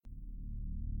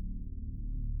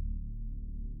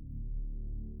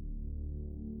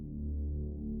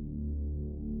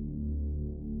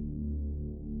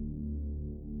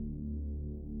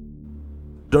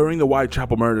During the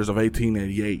Whitechapel murders of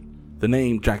 1888, the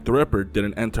name Jack the Ripper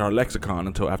didn't enter our lexicon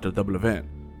until after the double event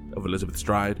of Elizabeth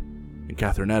Stride and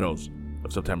Catherine Eddowes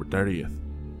of September 30th.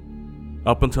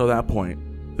 Up until that point,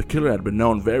 the killer had been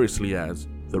known variously as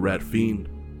the Red Fiend,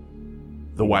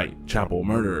 the Whitechapel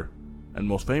Murderer, and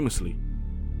most famously,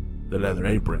 the Leather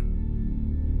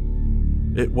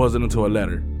Apron. It wasn't until a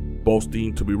letter,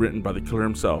 boasting to be written by the killer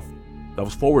himself, that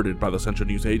was forwarded by the Central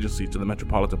News Agency to the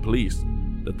Metropolitan Police,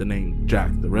 that the name Jack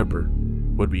the Ripper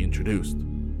would be introduced.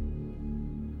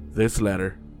 This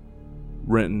letter,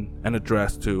 written and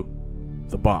addressed to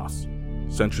the boss,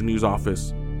 Central News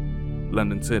Office,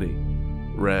 London City,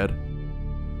 read,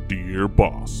 Dear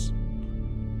Boss,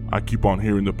 I keep on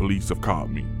hearing the police have caught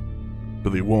me,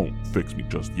 but they won't fix me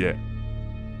just yet.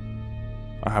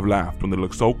 I have laughed when they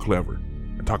look so clever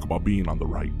and talk about being on the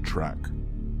right track.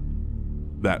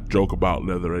 That joke about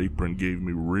Leather Apron gave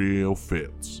me real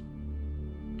fits.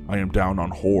 I am down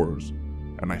on whores,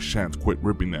 and I shan't quit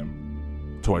ripping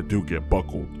them till I do get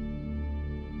buckled.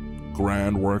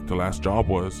 Grand work the last job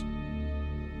was.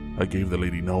 I gave the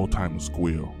lady no time to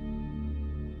squeal.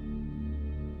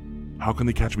 How can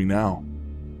they catch me now?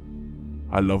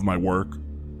 I love my work,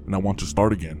 and I want to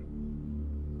start again.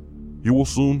 You will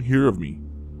soon hear of me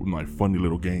with my funny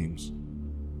little games.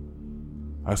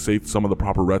 I saved some of the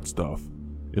proper red stuff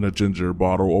in a ginger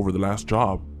bottle over the last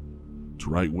job to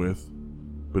write with,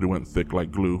 but it went thick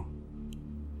like glue,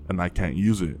 and I can't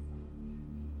use it.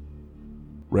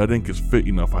 Red ink is fit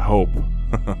enough, I hope.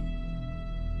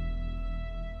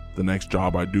 The next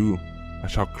job I do, I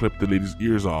shall clip the lady's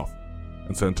ears off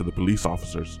and send to the police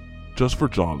officers, just for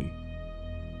jolly.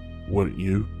 Wouldn't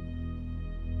you?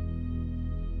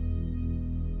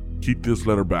 Keep this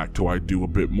letter back till I do a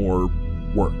bit more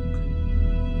work.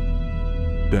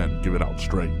 Then give it out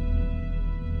straight.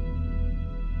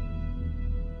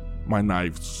 My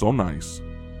knife's so nice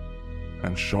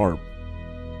and sharp.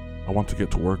 I want to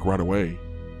get to work right away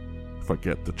if I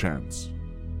get the chance.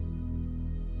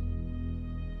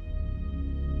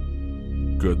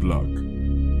 Good luck.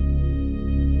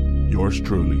 Yours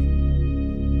truly,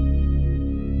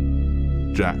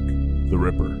 Jack the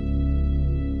Ripper.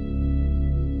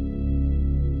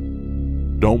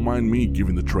 Don't mind me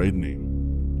giving the trade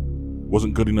name.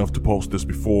 Wasn't good enough to post this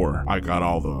before I got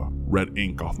all the red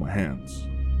ink off my hands.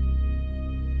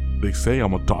 They say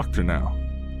I'm a doctor now.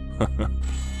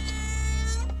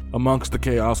 Amongst the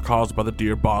chaos caused by the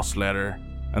Dear Boss letter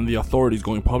and the authorities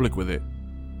going public with it,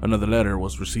 another letter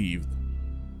was received.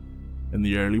 In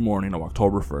the early morning of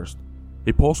October 1st,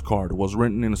 a postcard was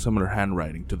written in a similar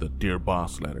handwriting to the Dear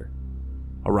Boss letter,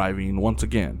 arriving once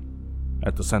again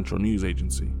at the Central News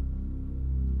Agency.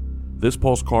 This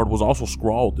postcard was also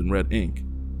scrawled in red ink,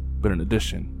 but in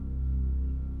addition,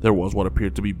 there was what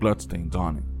appeared to be bloodstains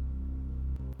on it.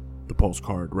 The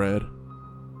postcard read,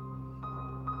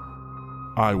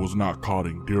 I was not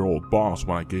codding dear old boss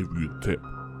when I gave you the tip.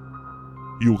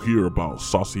 You'll hear about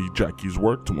Saucy Jackie's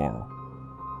work tomorrow.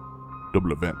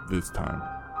 Double event this time.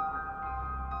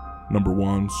 Number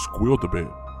 1 squealed a bit.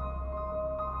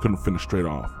 Couldn't finish straight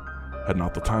off. Had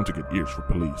not the time to get ears for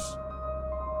police.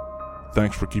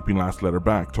 Thanks for keeping last letter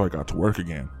back till I got to work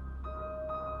again.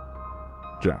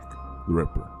 Jack the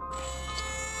Ripper.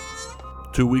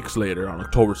 2 weeks later, on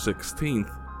October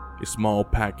 16th, a small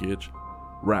package,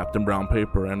 wrapped in brown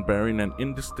paper and bearing an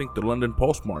indistinct London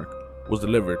postmark, was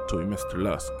delivered to a Mr.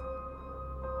 Lusk.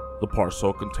 The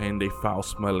parcel contained a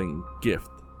foul-smelling gift,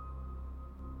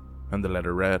 and the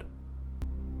letter read,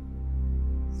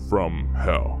 From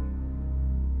hell.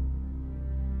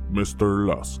 Mr.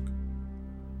 Lusk,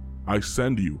 I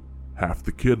send you half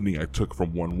the kidney I took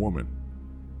from one woman.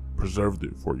 Preserved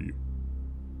it for you.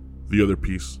 The other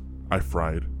piece I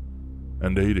fried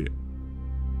and ate it.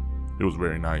 It was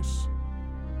very nice.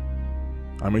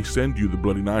 I may send you the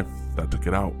bloody knife that took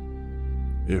it out,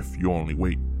 if you only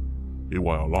wait a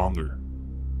while longer.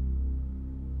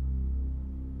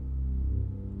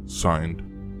 Signed,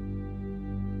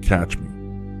 Catch Me,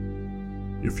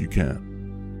 if you can.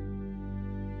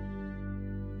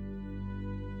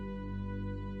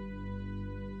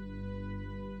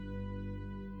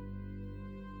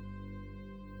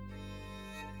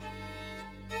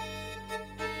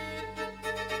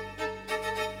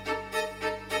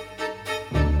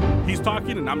 he's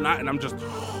talking and I'm not, and I'm just.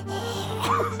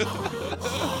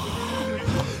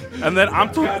 And then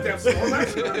I'm talking.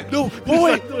 No,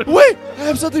 but wait! I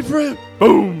have something for him.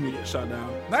 Boom! You get shot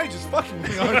down. Now you're just fucking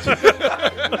me, aren't you?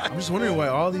 I'm just wondering why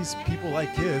all these people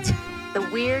like kids. The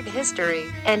Weird History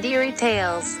and Eerie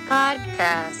Tales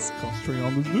podcast. Concentrating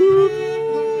on this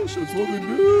dude. Shit's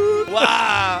fucking good.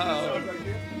 Wow.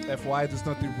 FY, there's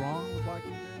nothing wrong with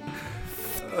liking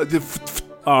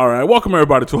All right, welcome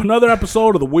everybody to another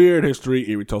episode of the Weird History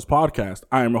Eerie Tales podcast.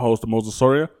 I am your host, Moses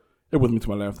Soria, and with me to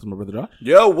my left is my brother Josh.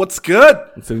 Yo, what's good?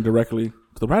 And sitting directly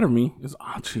to the right of me is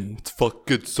Archie. It's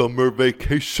fucking summer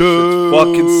vacation.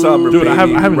 Fucking summer, Dude, baby. I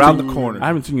haven't around seen, the corner. I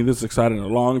haven't seen you this excited in a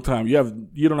long time.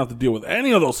 You don't have to deal with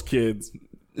any of those kids.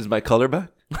 Is my color back?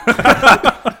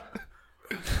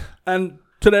 And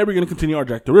today we're going to continue our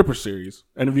Jack the Ripper series.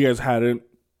 And if you guys haven't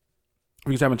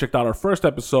checked out our first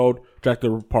episode, Jack the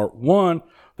Ripper Part 1,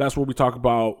 that's where we talk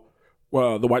about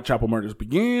the Whitechapel murders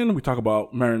begin. We talk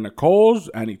about Mary Nichols,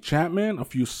 Annie Chapman, a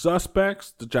few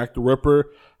suspects, the Jack the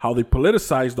Ripper, how they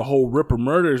politicized the whole Ripper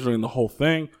murders during the whole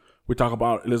thing. We talk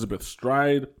about Elizabeth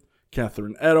Stride,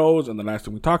 Catherine Eddowes, and the last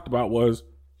thing we talked about was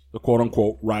the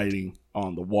quote-unquote writing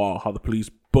on the wall, how the police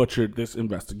butchered this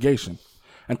investigation.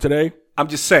 And today, I'm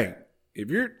just saying, if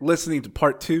you're listening to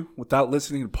part 2 without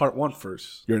listening to part 1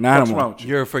 first, you're an what's animal. wrong with you?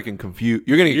 You're freaking confused.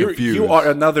 You're gonna get confused. You are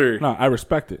another. No, I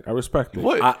respect it.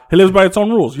 What? He lives by its own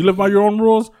rules. You live by your own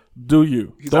rules, do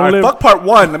you? He's all right, fuck part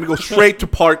 1. Let me go straight to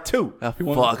part 2. That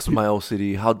fucks my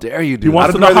OCD. How dare you do He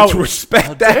wants that? to know how to How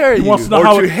respect dare that. you? He wants to know or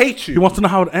how to it, hate you. He wants to know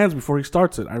how it ends before he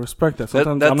starts it. I respect that.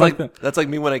 Sometimes That's I'm like that. that's like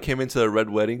me when I came into a Red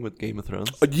Wedding with Game of Thrones.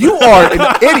 You are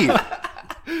an idiot.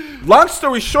 Long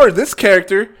story short, this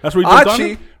character, That's where you jumped on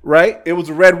Archie, it? right? It was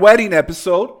a Red Wedding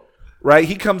episode, right?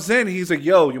 He comes in, he's like,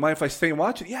 yo, you mind if I stay and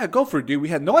watch it? Yeah, go for it, dude. We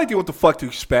had no idea what the fuck to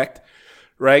expect,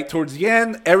 right? Towards the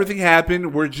end, everything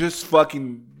happened. We're just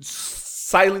fucking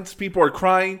silence. People are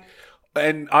crying.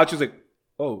 And Archie's like,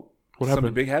 oh, What something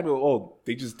happened? big happened? Oh,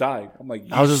 they just died. I'm like, you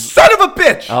I was just- son of a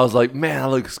bitch. I was like, man, that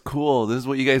looks cool. This is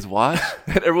what you guys watch?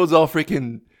 And everyone's all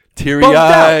freaking Bummed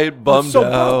teary-eyed, out. bummed So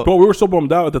out. Bro, we were so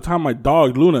bummed out at the time. My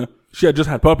dog Luna, she had just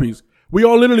had puppies. We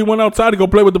all literally went outside to go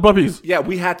play with the puppies. Yeah,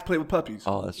 we had to play with puppies.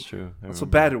 Oh, that's true. That's how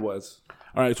bad it was.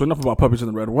 All right, so enough about puppies and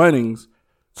the Red Weddings.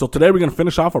 So today we're gonna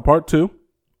finish off our part 2.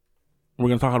 We're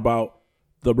gonna talk about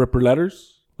the Ripper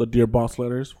letters, the Dear Boss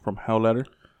letters from Hell letter.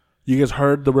 You guys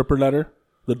heard the Ripper letter,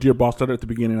 the Dear Boss letter at the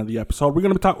beginning of the episode. We're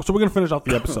gonna finish off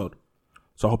the episode.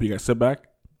 So I hope you guys sit back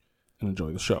and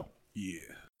enjoy the show. Yeah.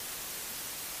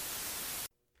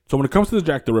 So when it comes to the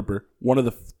Jack the Ripper, one of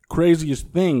the craziest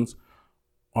things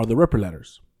are the Ripper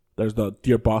letters. There's the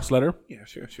Dear Boss letter, Yeah,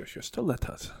 sure. Still let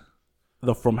us.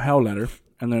 the From Hell letter,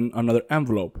 and then another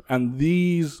envelope. And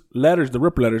these letters, the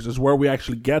Ripper letters, is where we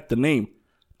actually get the name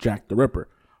Jack the Ripper.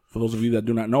 For those of you that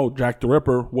do not know, Jack the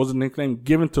Ripper was a nickname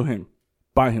given to him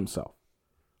by himself,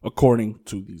 according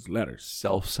to these letters.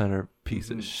 Self-centered piece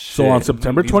of shit. So on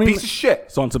September He's a piece of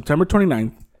shit. So on September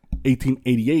 29th,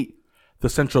 1888, the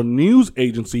Central News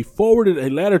Agency forwarded a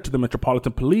letter to the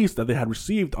Metropolitan Police that they had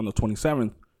received on the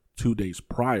 27th, 2 days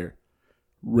prior.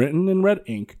 Written in red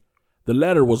ink, the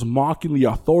letter was mocking the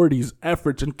authorities'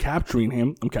 efforts in capturing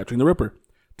the Ripper,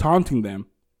 taunting them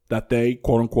that they,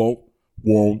 quote unquote,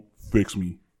 won't fix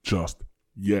me just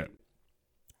yet.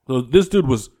 So this dude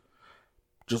was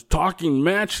just talking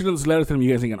mad shit in this letter, telling them,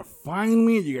 you guys ain't gonna find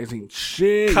me, you guys ain't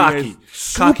shit. Cocky. You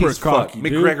guys Cocky super as fuck. cocky,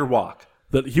 dude. McGregor walk.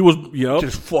 That he was,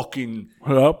 Just fucking.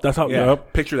 that's how, Yeah.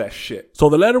 Picture that shit. So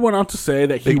the letter went on to say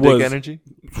that he Big was dick energy.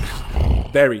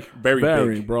 Very, very,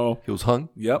 very, big. bro. He was hung.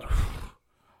 Yep.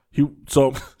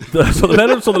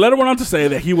 The letter went on to say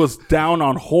that he was down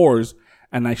on whores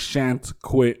and I shan't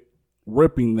quit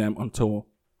ripping them until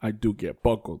I do get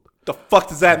buckled. The fuck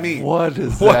does that mean? What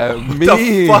does What that mean?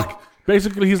 the fuck?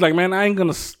 Basically, he's like, man, I ain't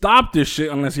gonna stop this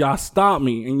shit unless y'all stop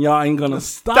me, and y'all ain't gonna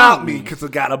Stop me because I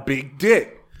got a big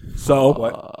dick.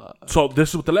 So, so this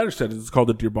is what the letter said. It's called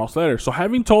the Dear Boss letter. So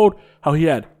having told how he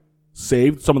had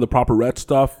saved some of the proper red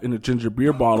stuff in a ginger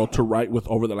beer bottle to write with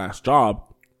over the last job,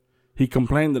 he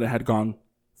complained that it had gone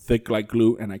thick like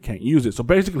glue and I can't use it. So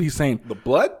basically, he's saying, The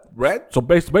blood? Red? so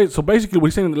basically, what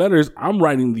he's saying in the letter is, I'm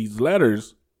writing these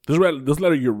letters. This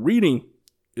letter you're reading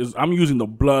is I'm using the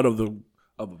blood of the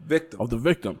Of a victim.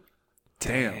 victim.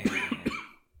 Damn.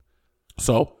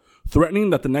 So, threatening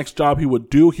that the next job he would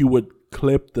do, he would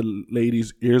clip the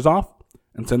lady's ears off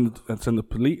and send it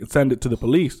to the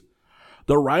police.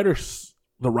 The writer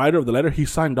of the letter, he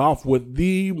signed off with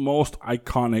the most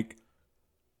iconic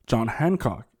John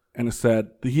Hancock, and it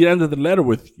said he ended the letter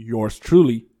with "Yours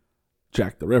truly,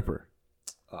 Jack the Ripper."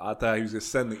 I thought he was going to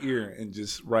send the ear and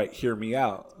just write, hear me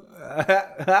out. No,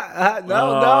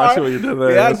 I see what you did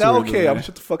there. Yeah, I see no, what you did okay. there. I'm going to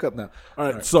shut the fuck up now.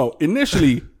 All right. So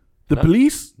initially, the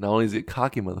police, Not only is he a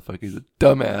cocky motherfucker, he's a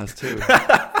dumbass too.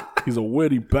 he's a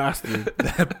witty bastard.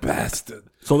 That bastard.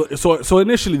 So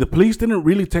initially, the police didn't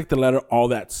really take the letter all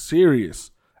that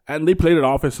serious, and they played it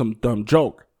off as some dumb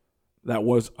joke. That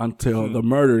was until the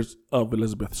murders of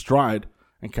Elizabeth Stride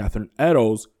and Catherine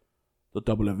Eddowes, the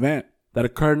double event, that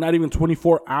occurred not even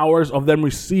 24 hours of them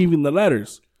receiving the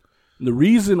letters. And the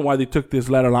reason why they took this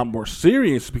letter a lot more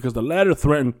serious is because the letter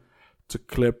threatened to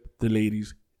clip the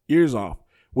lady's ears off,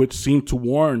 which seemed to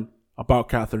warn about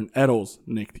Catherine Eddowes'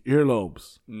 nicked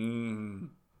earlobes.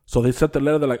 So they sent the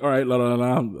letter. They're like, all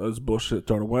right, this bullshit,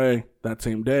 throw it away. That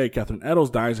same day, Catherine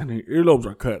Eddowes dies and her earlobes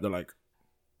are cut. They're like,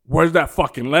 where's that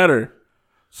fucking letter?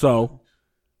 So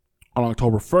on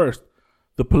October 1st,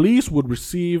 the police would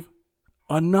receive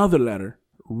another letter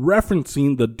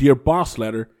referencing the Dear Boss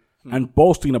letter and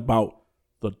boasting about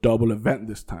the double event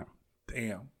this time.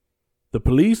 Damn. The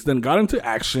police then got into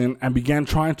action and began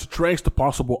trying to trace the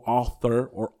possible author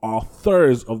or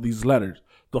authors of these letters.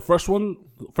 The first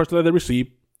letter they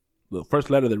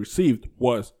received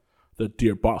was the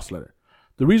Dear Boss letter.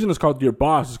 The reason it's called Dear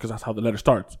Boss is because that's how the letter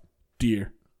starts.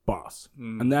 Dear Boss.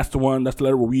 And that's the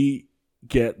letter where we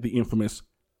get the infamous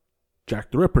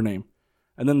Jack the Ripper name.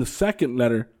 And then the second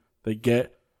letter they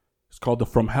get is called the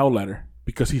From Hell letter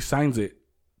because he signs it.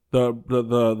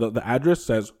 The address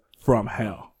says From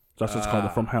Hell. That's what's called the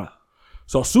From Hell.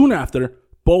 So soon after,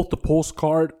 both the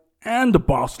postcard and the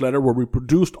boss letter were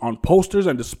reproduced on posters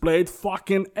and displayed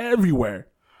fucking everywhere.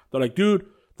 They're like, dude,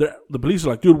 the police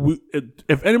are like, dude,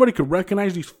 if anybody could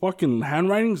recognize these fucking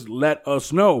handwritings, let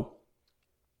us know.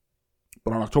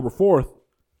 But on October 4th,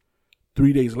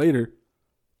 3 days later,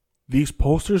 these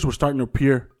posters were starting to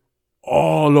appear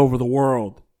all over the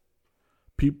world.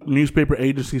 Newspaper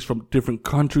agencies from different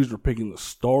countries were picking the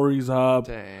stories up.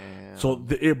 Damn. So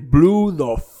it blew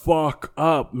the fuck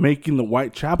up, making the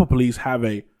Whitechapel police have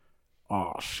a,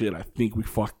 oh shit, I think we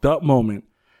fucked up moment.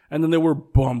 And then they were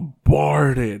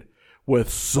bombarded with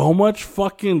so much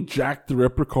fucking Jack the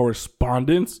Ripper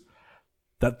correspondence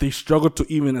that they struggled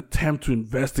to even attempt to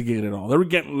investigate it all. They were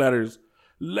getting letters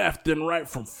left and right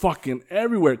from fucking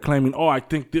everywhere claiming, oh, I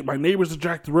think that my neighbor's a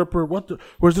Jack the Ripper.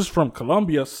 Where's this from?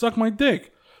 Colombia? Suck my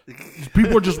dick.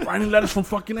 People are just writing letters from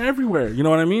fucking everywhere. You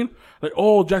know what I mean? Like,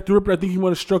 oh, Jack the Ripper, I think he might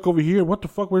have struck over here. What the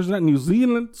fuck? Where's that? New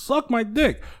Zealand? Suck my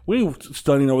dick. We ain't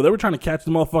studying over there. We're trying to catch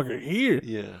the motherfucker here.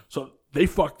 Yeah. So they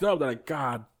fucked up. They're like,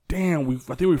 God damn,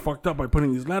 I think we fucked up by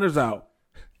putting these letters out.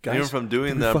 Guys, even from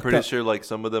doing that, I'm pretty sure like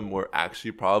some of them were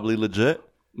actually probably legit.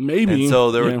 Maybe. And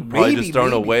so they were probably just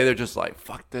thrown maybe. away. They're just like,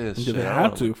 fuck this. Yeah, shit. they I had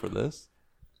don't to. look for this.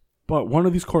 But one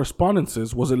of these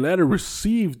correspondences was a letter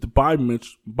received by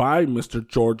Mr.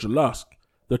 George Lusk,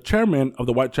 the chairman of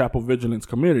the Whitechapel Vigilance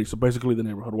Committee, so basically the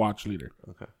neighborhood watch leader.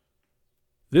 Okay.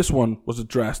 This one was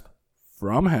addressed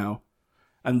From Hell,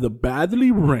 and the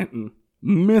badly written,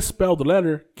 misspelled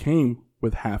letter came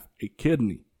with half a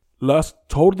kidney. Lusk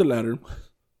told the letter,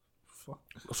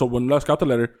 so when Lusk got the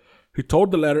letter, he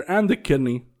told the letter and the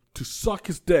kidney to suck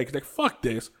his dick. He's like, fuck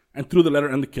this, and threw the letter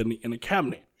and the kidney in a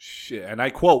cabinet. Shit. And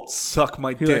I quote, suck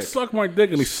my He's dick. like, suck my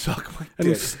dick, and he Suck my and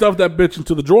he dick. stuffed that bitch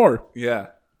into the drawer. Yeah.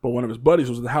 But one of his buddies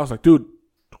was in the house like, dude,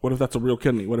 what if that's a real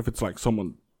kidney? What if it's like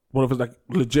what if it's like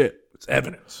legit? It's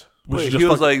evidence. Wait, he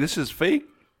was like, this is fake?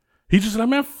 He just said,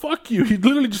 man, fuck you. He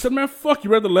literally just said, man, fuck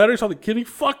you. Read the letter, saw the kidney,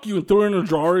 fuck you, and threw it in a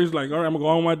drawer. He's like, all right, I'm going to go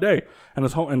on my day. And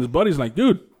his buddy's like,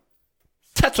 dude,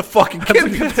 That's a fucking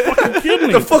kidney. that's a fucking kidney.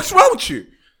 What the fuck's wrong with you?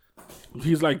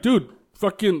 He's like, dude,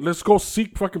 fucking, let's go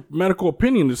seek fucking medical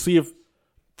opinion to see if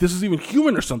this is even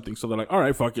human or something. So they're like, all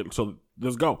right, fuck it. So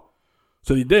let's go.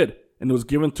 So they did. And it was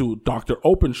given to Dr.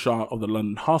 Openshaw of the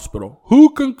London Hospital, who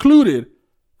concluded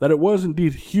that it was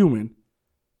indeed human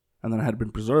and that it had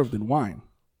been preserved in wine.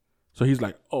 So he's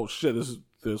like, oh shit, this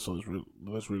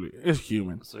really is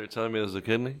human. So you're telling me it was a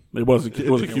kidney? It was a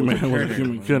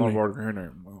human kidney.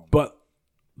 But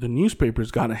the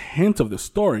newspapers got a hint of this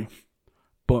story,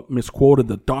 but misquoted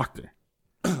the doctor.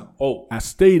 As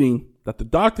stating that the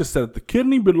doctor said that the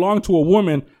kidney belonged to a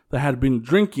woman that had been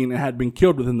drinking and had been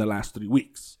killed within the last 3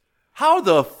 weeks. How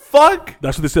the fuck?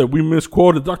 That's what they said. We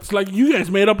misquoted. The doctor's like, you guys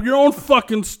made up your own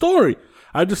fucking story.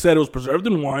 I just said it was preserved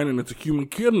in wine and it's a human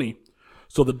kidney.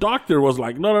 So the doctor was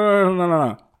like,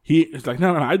 no. He's like,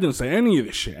 no, I didn't say any of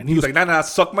this shit. And he was He's like, nah,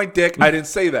 suck my dick. I didn't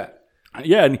say that.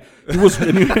 yeah, and he was.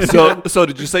 So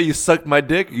did you say you sucked my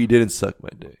dick or you didn't suck my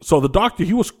dick? So the doctor,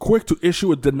 he was quick to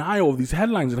issue a denial of these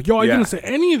headlines. Like, yo, I didn't say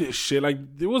any of this shit. Like,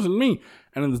 it wasn't me.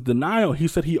 And in this denial, he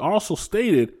said he also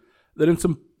stated that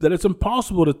it's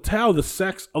impossible to tell the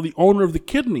sex of the owner of the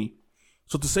kidney.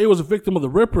 So to say it was a victim of the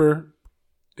Ripper,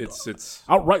 It's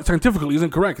outright scientifically is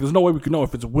incorrect. There's no way we could know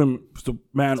if it's a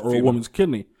man or a woman's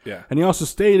kidney. Yeah. And he also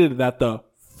stated that the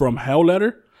From Hell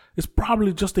letter is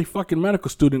probably just a fucking medical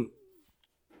student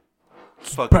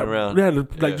Fucking around. Yeah,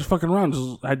 like just fucking around.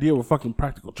 This idea of a fucking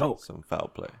practical joke. Some foul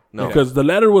play. No. Because the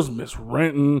letter was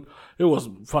miswritten. It was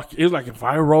like if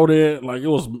I wrote it, like it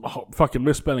was fucking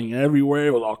misspelling everywhere.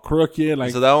 It was all crooked.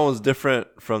 Like So that one was different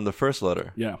from the first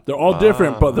letter. yeah, they're all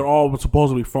different, but they're all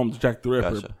supposedly from Jack the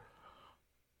Ripper. Gotcha.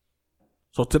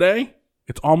 So today,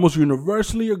 it's almost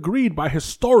universally agreed by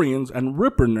historians and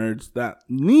Ripper nerds that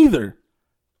neither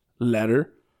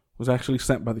letter was actually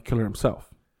sent by the killer himself.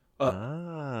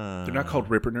 They're not called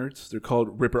Ripper nerds. They're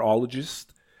called Ripperologists.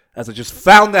 As I just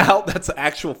found out, that's an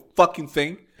actual fucking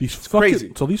thing. It's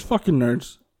crazy. So these fucking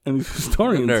nerds and these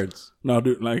historians, nerds. No,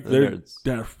 dude, like They're they're nerds.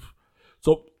 deaf.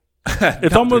 So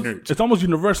nerds. it's almost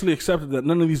universally accepted that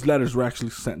none of these letters were actually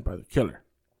sent by the killer.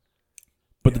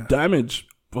 But the damage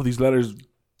of these letters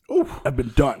have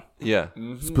been done. Yeah.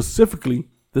 Specifically,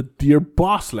 the Dear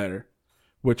Boss letter,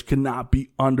 which cannot be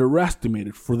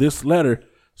underestimated. For this letter,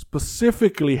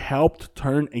 specifically helped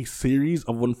turn a series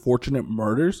of unfortunate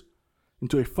murders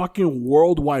into a fucking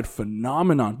worldwide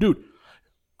phenomenon. Dude,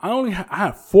 I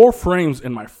have 4 frames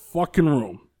in my fucking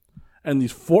room. And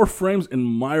these 4 frames in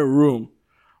my room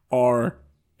are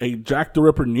a Jack the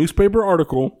Ripper newspaper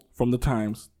article from the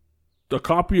Times, a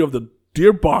copy of the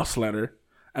Dear Boss letter,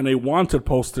 and a wanted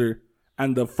poster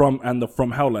and the From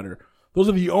Hell letter. Those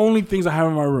are the only things I have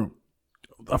in my room.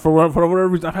 For whatever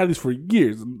reason, I've had these for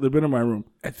years. They've been in my room.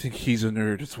 I think he's a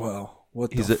nerd as well.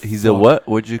 He's a what?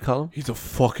 What'd you call him? He's a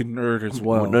fucking nerd as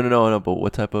well. No. But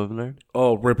what type of nerd?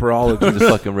 Oh, Ripperologist. He's a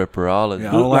fucking ripperologist. Yeah,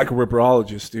 I don't like a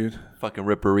Ripperologist, dude. Fucking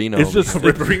ripperino. It's just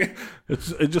Ripperino.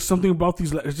 it's just something about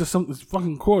these letters. It's just something. It's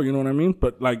fucking cool. You know what I mean?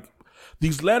 But like,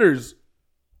 these letters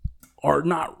are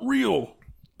not real.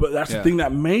 But that's the thing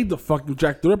that made the fucking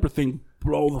Jack the Ripper thing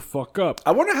blow the fuck up.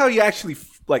 I wonder how he actually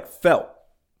felt.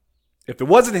 If it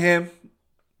wasn't him,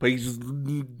 but he's just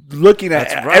looking at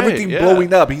That's right, everything yeah.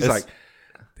 blowing up, he's It's- like,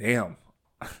 damn.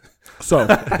 So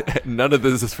None of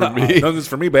this is for me. None of this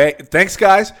for me, but hey, thanks,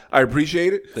 guys. I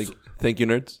appreciate it. Thank you,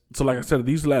 nerds. So like I said,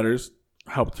 these letters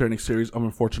helped turn a series of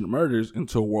unfortunate murders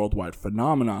into a worldwide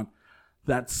phenomenon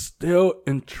that still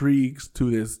intrigues to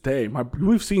this day.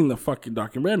 We've seen the fucking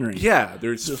documentary. Yeah,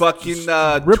 there's Just fucking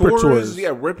Ripper tours. tours.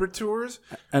 Yeah, Ripper tours.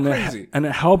 And Crazy. it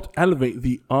helped elevate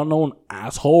the unknown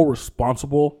asshole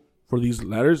responsible for these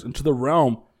letters into the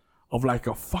realm of like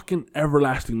a fucking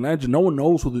everlasting legend. No one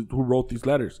knows who wrote these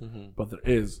letters, but there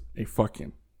is a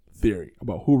fucking theory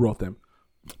about who wrote them.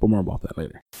 But more about that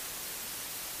later.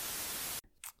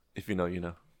 If you know, you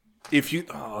know. If you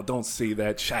don't say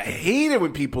that. I hate it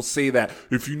when people say that.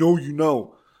 If you know, you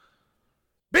know.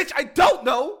 Bitch, I don't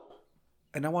know.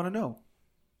 And I want to know.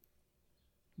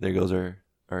 There goes our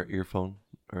earphone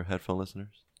or headphone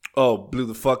listeners. Oh, blew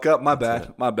the fuck up. My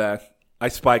bad. My bad. I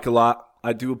spike a lot.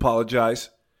 I do apologize.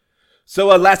 So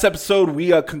last episode, we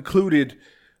concluded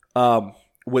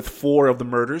with 4 of the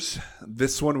murders.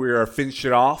 This one, we are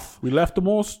finishing off. We left the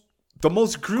most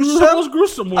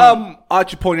gruesome one.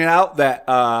 Archie pointed out that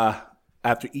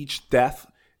after each death,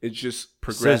 it just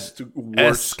progressed to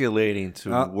worse. Escalating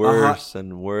to worse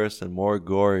and worse and more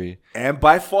gory. And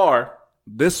by far,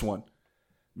 this one,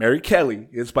 Mary Kelly,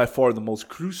 is by far the most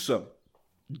gruesome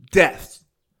death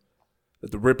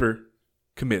that the Ripper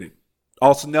committed.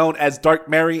 Also known as Dark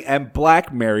Mary and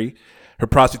Black Mary, her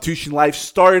prostitution life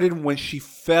started when she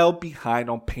fell behind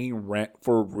on paying rent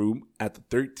for a room at the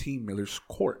 13 Miller's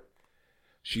Court.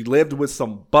 She lived with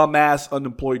some bum-ass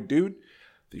unemployed dude.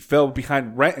 They fell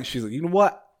behind rent, and she's like, you know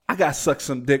what? I got to suck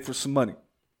some dick for some money.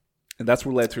 And that's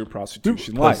what led to her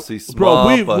prostitution life. Pussy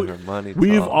small, but her money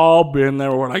we've tall. all been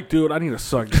there. We're like, dude, I need to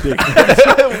suck dick.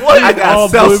 I got to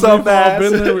sell some ass.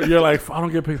 You're like, I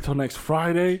don't get paid till next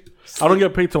Friday. I don't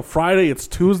get paid till Friday. It's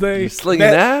Tuesday. You slinging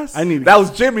ass? I need That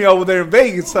was Jimmy over there in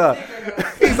Vegas, huh?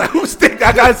 He's like, who's dick?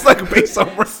 I got to suck a pay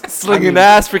somewhere. Slinging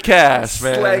ass for cash,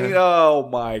 man. Slanging, oh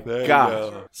my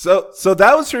gosh. So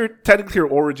that was technically her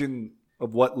origin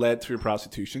of what led to her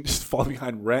prostitution, just fall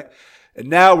behind rent. And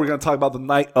now we're going to talk about the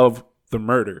night of the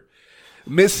murder.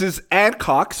 Mrs. Ann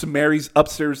Cox, Mary's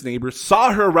upstairs neighbor,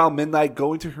 saw her around midnight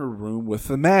going to her room with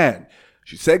a man.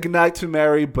 She said goodnight to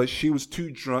Mary, but she was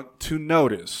too drunk to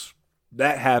notice.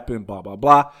 That happened, blah, blah,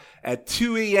 blah. At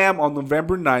 2 a.m. on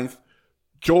November 9th,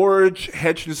 George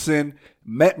Hutchinson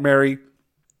met Mary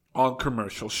on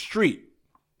Commercial Street.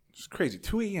 It's crazy.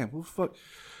 2 a.m. Who the fuck?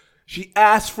 She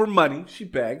asked for money. She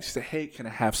begged. She said, hey, can I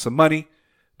have some money?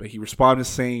 But he responded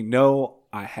saying, no,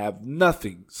 I have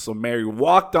nothing. So Mary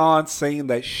walked on saying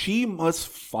that she must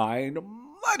find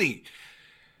money.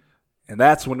 And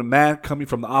that's when the man coming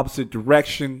from the opposite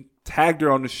direction tagged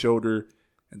her on the shoulder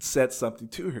and said something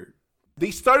to her.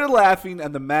 They started laughing,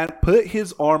 and the man put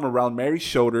his arm around Mary's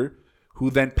shoulder, who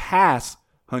then passed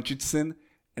Hutchinson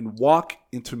and walk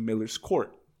into Miller's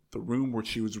court, the room where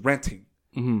she was renting.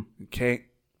 Okay.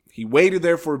 He waited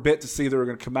there for a bit to see if they were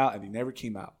going to come out, and he never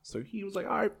came out. So he was like,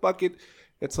 all right, fuck it.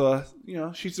 It's,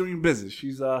 she's doing business.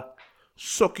 She's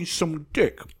sucking some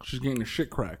dick. She's getting her shit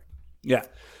cracked. Yeah.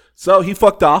 So he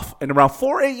fucked off, and around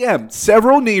 4 a.m.,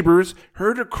 several neighbors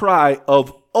heard a cry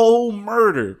of, oh,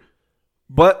 murder.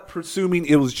 But presuming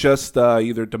it was just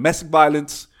either domestic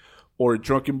violence or a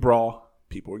drunken brawl,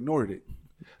 people ignored it.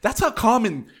 That's how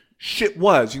common shit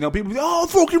was. You know, people be, oh,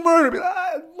 fucking murder. Be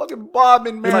like, fucking Bob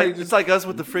and Mary. It's like us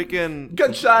with the freaking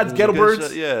Gunshots, ghetto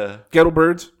birds. Yeah. Ghetto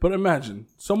birds. But imagine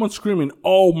someone screaming,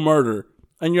 oh, murder.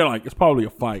 And you're like, it's probably a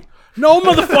fight. No,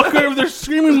 motherfucker, if they're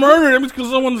screaming murder, it's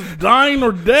because someone's dying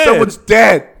or dead. Someone's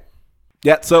dead.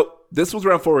 Yeah, so this was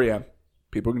around 4 a.m.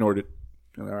 People ignored it.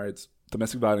 All right, it's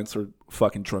domestic violence or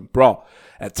fucking drunk brawl.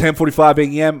 At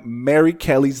 10:45 a.m., Mary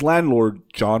Kelly's landlord,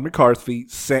 John McCarthy,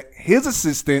 sent his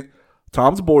assistant,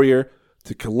 Thomas Boyer,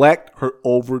 to collect her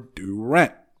overdue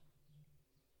rent.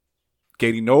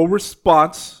 Getting no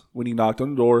response when he knocked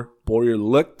on the door, Boyer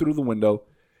looked through the window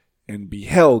and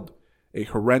beheld a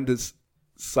horrendous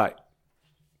sight.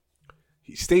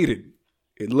 He stated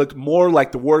it looked more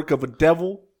like the work of a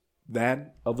devil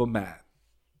than of a man.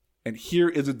 And here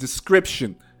is a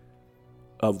description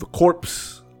of the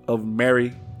corpse of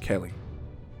Mary Kelly.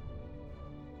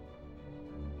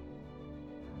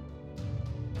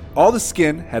 All the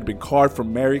skin had been carved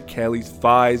from Mary Kelly's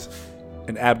thighs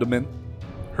and abdomen.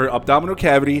 Her abdominal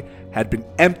cavity had been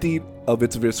emptied of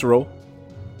its visceral.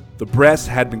 The breast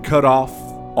had been cut off,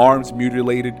 arms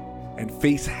mutilated, and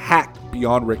face hacked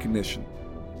beyond recognition.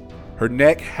 Her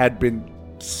neck had been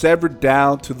severed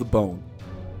down to the bone.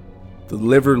 The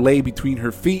liver lay between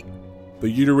her feet, the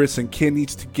uterus and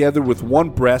kidneys together with one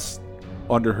breast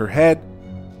under her head,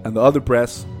 and the other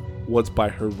breast was by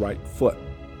her right foot.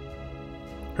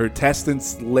 Her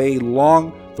intestines lay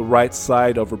along the right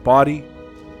side of her body,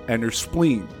 and her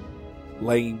spleen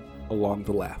laying along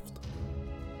the left.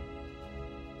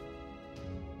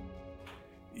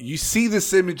 You see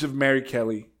this image of Mary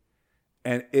Kelly,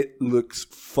 and it looks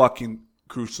fucking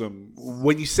gruesome.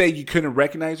 When you say you couldn't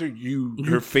recognize her,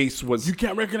 her face was... You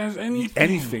can't recognize anything.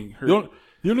 Anything.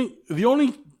 The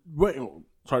only wait,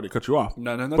 sorry to cut you off.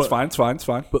 No, it's fine. It's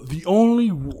fine. But the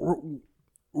only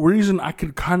reason I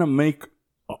could kind of make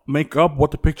up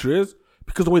what the picture is,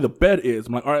 because the way the bed is.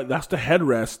 I'm like, all right, that's the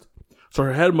headrest. So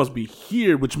her head must be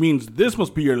here, which means this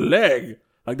must be her leg.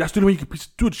 Like, that's the only way you could...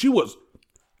 Dude, she was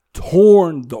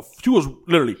torn. She was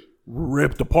literally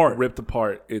ripped apart.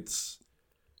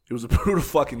 It was a brutal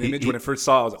fucking image. When I first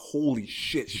saw it, I was like, holy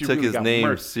shit. He took his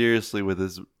name seriously with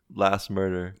his last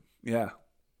murder. Yeah.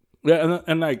 Yeah,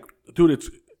 and like, dude, it's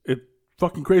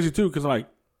fucking crazy too, because like,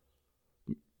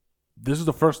 this is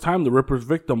the first time the Ripper's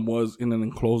victim was in an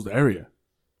enclosed area.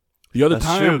 The other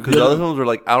time, because the other ones were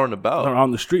like out and about,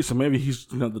 around the street. So maybe he's,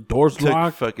 the doors took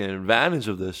locked. Fucking advantage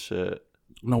of this shit.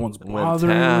 No one's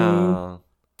bothering him.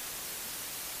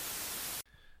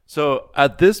 So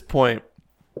at this point,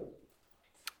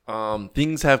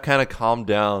 things have kind of calmed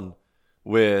down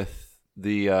with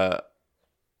the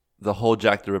whole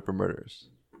Jack the Ripper murders,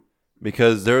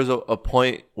 because there was a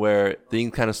point where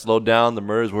things kind of slowed down. The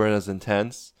murders weren't as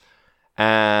intense,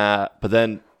 but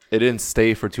then it didn't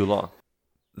stay for too long.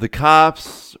 The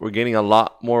cops were getting a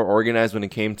lot more organized when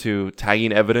it came to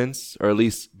tagging evidence, or at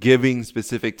least giving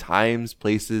specific times,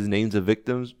 places, names of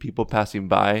victims, people passing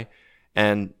by,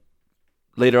 and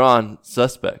later on,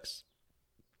 suspects.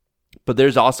 But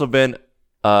there's also been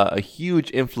a huge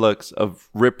influx of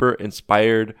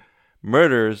Ripper-inspired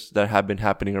murders that have been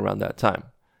happening around that time.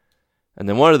 And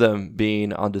then one of them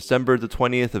being on December the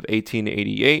 20th of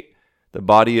 1888, the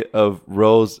body of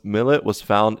Rose Millett was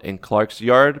found in Clark's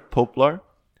Yard, Poplar.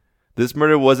 This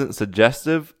murder wasn't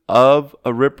suggestive of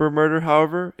a Ripper murder,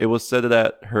 however. It was said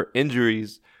that her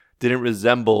injuries didn't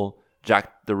resemble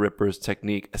Jack the Ripper's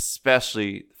technique,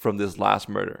 especially from this last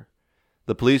murder.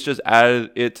 The police just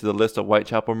added it to the list of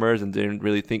Whitechapel murders and didn't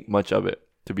really think much of it,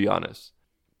 to be honest.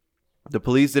 The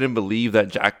police didn't believe that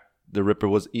Jack the Ripper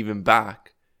was even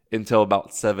back until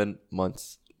about 7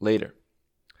 months later.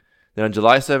 Then on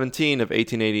July 17 of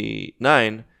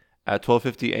 1889, at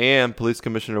 12:50 a.m., Police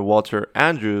Commissioner Walter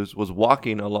Andrews was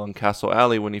walking along Castle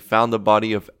Alley when he found the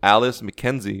body of Alice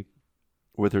Mackenzie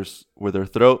with her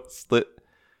throat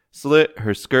slit,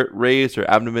 her skirt raised, her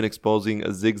abdomen exposing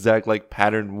a zigzag-like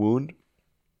patterned wound.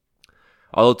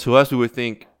 Although to us we would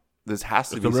think this has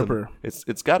to be the Ripper.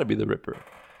 It's got to be the Ripper.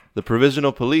 The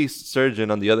provisional police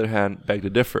surgeon, on the other hand, begged to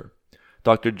differ.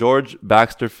 Dr. George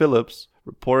Baxter Phillips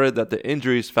reported that the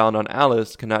injuries found on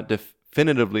Alice cannot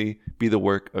definitively be the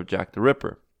work of Jack the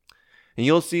Ripper. And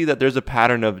you'll see that there's a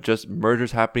pattern of just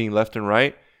murders happening left and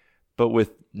right, but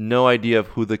with no idea of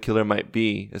who the killer might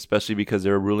be, especially because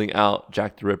they were ruling out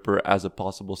Jack the Ripper as a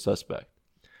possible suspect.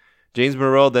 James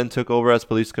Monroe then took over as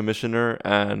police commissioner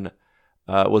and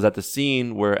was at the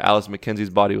scene where Alice Mackenzie's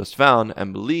body was found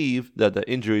and believed that the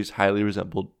injuries highly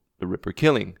resembled the Ripper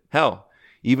killing. Hell,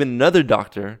 even another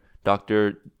doctor,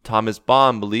 Dr. Thomas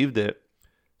Bond, believed it.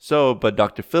 But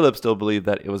Dr. Phillips still believed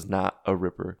that it was not a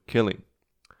Ripper killing.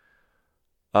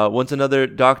 Once another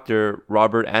doctor,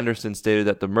 Robert Anderson, stated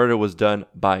that the murder was done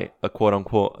by a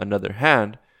quote-unquote another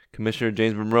hand, Commissioner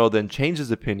James Monroe then changed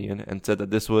his opinion and said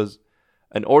that this was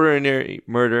an ordinary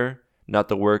murder, not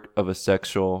the work of a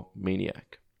sexual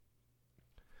maniac.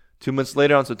 2 months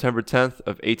later, on September 10th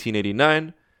of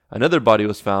 1889, another body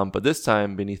was found, but this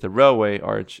time beneath a railway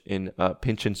arch in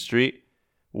Pinchin Street,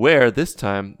 where this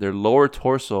time their lower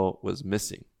torso was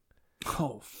missing.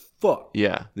 Oh, fuck.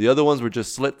 Yeah, the other ones were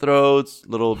just slit throats,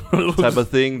 little type of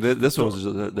thing. This one was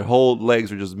just, their whole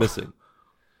legs were just missing.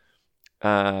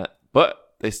 But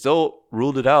they still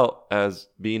ruled it out as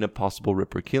being a possible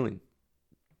Ripper killing.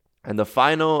 And the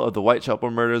final of the Whitechapel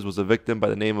murders was a victim by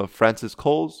the name of Francis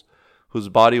Coles, whose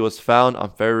body was found on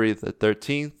February the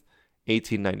 13th,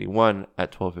 1891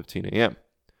 at 12:15 a.m.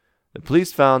 The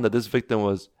police found that this victim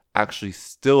was actually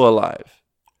still alive.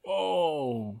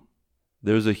 Oh.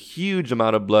 There was a huge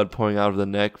amount of blood pouring out of the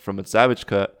neck from a savage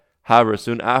cut. However,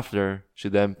 soon after, she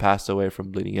then passed away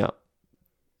from bleeding out.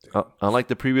 Unlike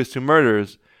the previous two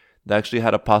murders, they actually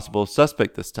had a possible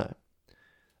suspect this time.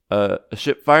 A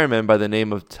ship fireman by the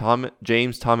name of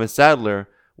James Thomas Sadler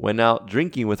went out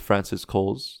drinking with Francis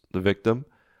Coles, the victim.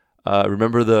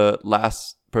 Remember the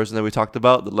last person that we talked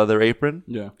about, the leather apron?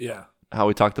 Yeah. Yeah. How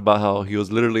we talked about how he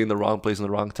was literally in the wrong place in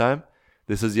the wrong time?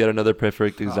 This is yet another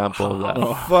perfect example of that.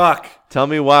 Oh, fuck. Tell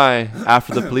me why,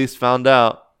 after the police found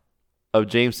out of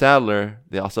James Sadler,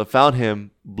 they also found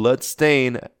him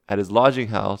blood-stained at his lodging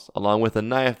house, along with a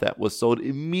knife that was sold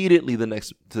immediately the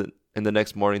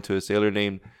next morning to a sailor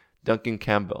named Duncan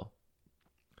Campbell.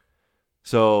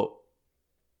 So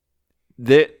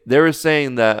they were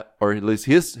saying that, or at least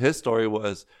his story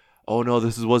was, oh no,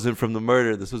 this wasn't from the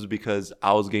murder. This was because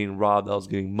I was getting robbed, I was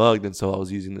getting mugged, and so I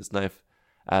was using this knife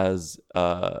as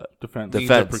Defense.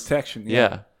 Means of protection.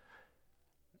 Yeah.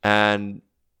 And,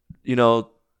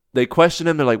 they question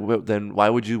him. They're like, well, then why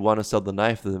would you want to sell the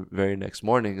knife the very next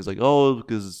morning? It's like, oh,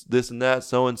 because this and that,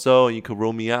 so-and-so, and you could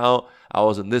rule me out. I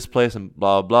was in this place and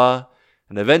blah, blah.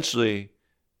 And eventually,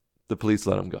 the police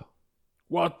let him go.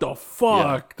 What the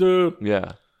fuck, dude?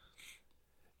 Yeah.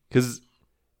 Because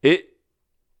it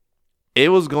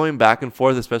was going back and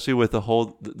forth, especially with the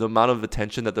amount of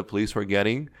attention that the police were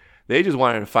getting. They just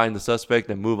wanted to find the suspect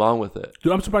and move on with it.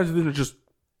 Dude, I'm surprised they didn't just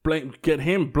blame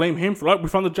him for, like, we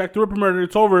found the Jack the Ripper murder,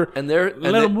 it's over. And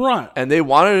let him run. And they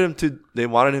wanted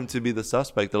him to be the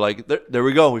suspect. They're like, there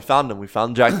we go, we found him. We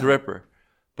found Jack the Ripper.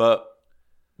 But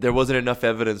there wasn't enough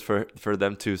evidence for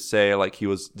them to say, like, he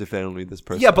was definitively this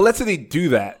person. Yeah, but let's say they do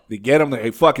that. They get him, like,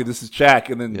 hey, fuck it, this is Jack.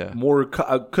 And then more,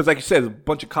 because like you said, a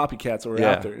bunch of copycats are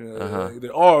out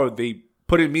there. Or they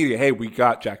put it in media, hey, we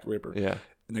got Jack the Ripper. Yeah.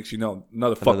 And next you know,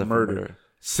 another fucking murder.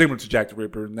 Similar to Jack the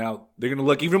Ripper. Now they're going to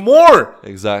look even more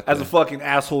exactly as the fucking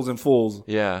assholes and fools.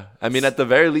 Yeah. I mean, at the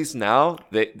very least now,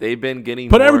 they've been getting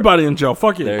Put everybody in jail.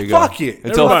 Fuck it. There you go. Fuck it.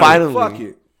 Until everybody, finally. Fuck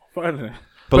it. Finally.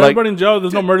 But Put everybody in jail.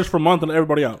 There's no murders for a month and let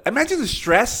everybody out. Imagine the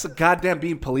stress goddamn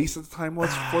being police at the time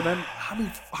was for them.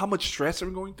 How much stress they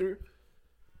were going through?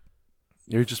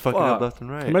 You're just fucking up left and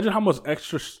right. Imagine how much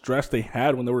extra stress they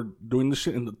had when they were doing this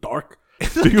shit in the dark.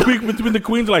 Between the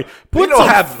queens, like, We don't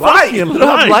have lights. You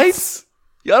don't have lights?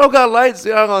 Y'all don't got lights?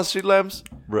 Y'all don't got street lamps?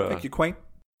 Bro. Thank you, Quain.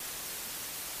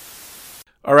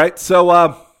 All right,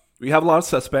 so we have a lot of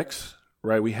suspects,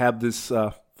 right? We have this,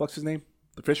 what's his name?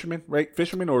 The fisherman, right?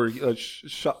 Fisherman or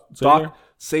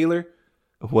sailor?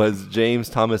 Was James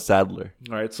Thomas Sadler.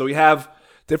 All right, so we have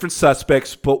different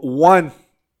suspects, but one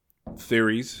of the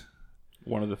theories,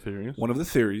 all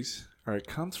right,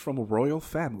 comes from a royal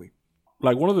family.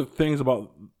 Like, one of the things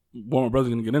about what my brother's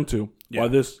going to get into, why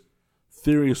this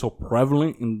theory is so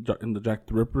prevalent in the Jack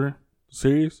the Ripper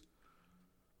series,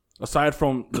 aside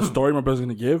from the story my brother's going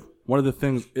to give, one of the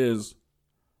things is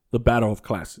the battle of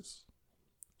classes.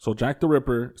 So Jack the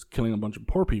Ripper is killing a bunch of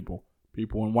poor people in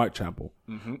Whitechapel.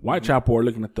 Whitechapel are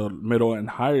looking at the middle and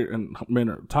higher and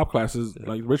top classes,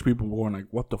 like rich people, going like,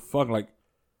 what the fuck? Like,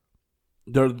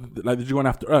 they're going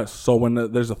after us. So when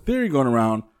there's a theory going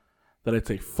around that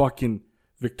it's a fucking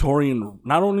Victorian,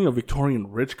 not only a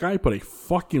Victorian rich guy, but a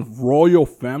fucking royal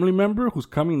family member who's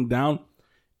coming down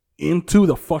into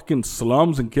the fucking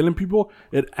slums and killing people,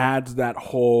 it adds that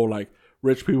whole, like,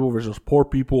 rich people versus poor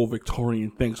people,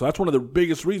 Victorian thing. So that's one of the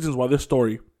biggest reasons why this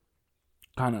story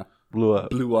kind of Blew up.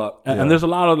 Blew up. and there's a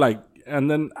lot of like,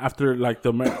 and then after like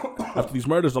after these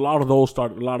murders, a lot of those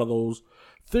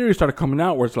theories started coming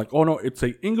out where it's like, oh no, it's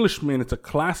a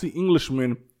classy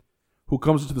Englishman who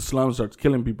comes into the slums and starts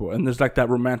killing people, and there's like that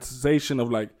romanticization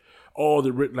of like, oh,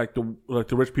 the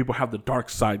rich people have the dark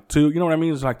side too. You know what I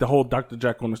mean? It's like the whole Dr.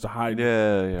 Jekyll and Mr. Hyde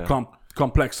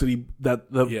complexity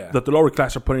that the lower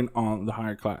class are putting on the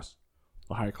higher classes.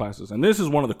 And this is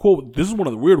one of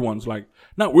the weird ones, like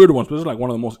not weird ones, but this is like one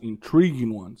of the most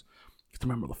intriguing ones. You have to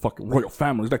remember the fucking royal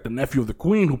family. He's like the nephew of the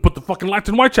queen who put the fucking lights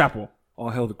in Whitechapel. All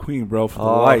hell the queen, bro, for the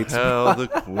lights. Hell the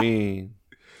queen.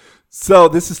 So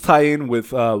this is tie-in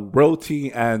with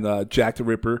Royalty and Jack the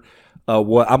Ripper.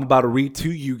 What I'm about to read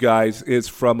to you guys is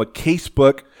from a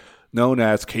casebook known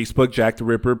as Casebook Jack the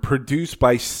Ripper, produced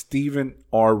by Stephen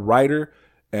R. Ryder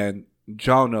and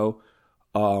Jono.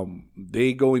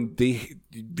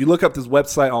 If you look up this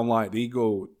website online, they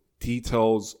go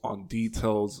details on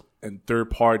details and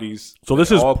third parties. So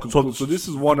this is this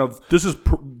is one of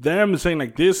them saying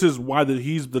like this is why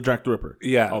he's the Jack the Ripper.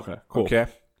 Yeah. Okay. Cool. Okay.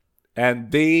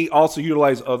 And they also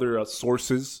utilize other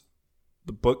sources,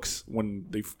 the books,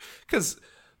 because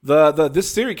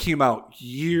this theory came out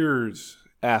years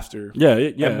after. Yeah.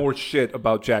 And more shit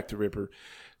about Jack the Ripper.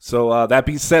 So that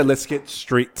being said, let's get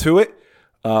straight to it.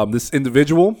 This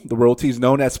individual, the royalty, is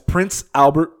known as Prince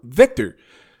Albert Victor.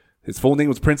 His full name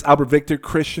was Prince Albert Victor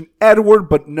Christian Edward,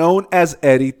 but known as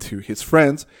Eddie to his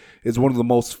friends, is one of the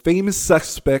most famous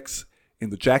suspects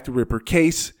in the Jack the Ripper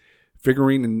case,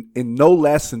 figuring in no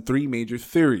less than 3 major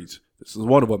theories. This is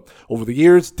one of them. Over the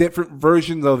years, different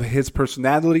versions of his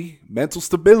personality, mental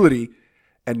stability,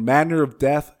 and manner of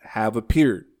death have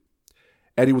appeared.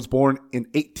 Eddie was born in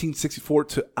 1864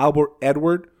 to Albert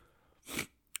Edward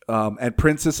and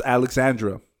Princess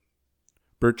Alexandra.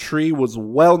 Bertree was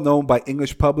well known by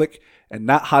English public and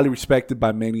not highly respected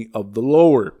by many of the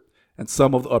lower and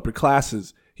some of the upper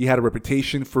classes. He had a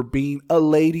reputation for being a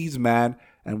ladies' man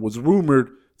and was rumored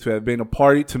to have been a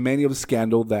party to many of the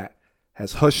scandal that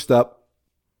has hushed up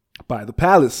by the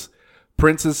palace.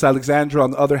 Princess Alexandra,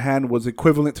 on the other hand, was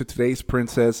equivalent to today's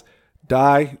Princess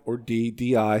Di or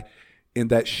Di in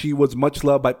that she was much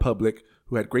loved by public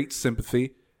who had great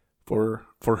sympathy for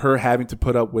her having to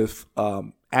put up with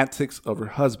antics of her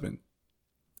husband.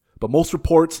 But most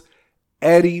reports,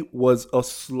 Eddie was a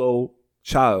slow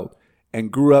child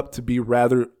and grew up to be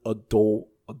rather a dull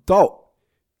adult.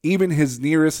 Even his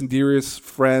nearest and dearest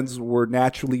friends were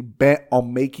naturally bent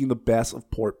on making the best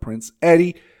of poor Prince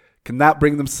Eddie, could not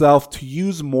bring themselves to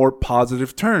use more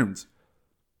positive terms.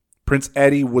 Prince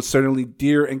Eddie was certainly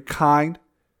dear and kind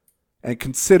and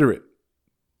considerate.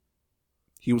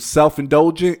 He was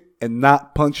self-indulgent and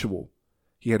not punctual.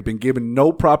 He had been given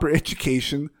no proper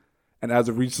education, and as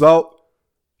a result,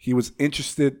 he was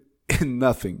interested in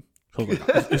nothing.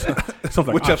 Sounds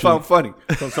like Which Archie. I found funny.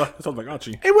 Sounds like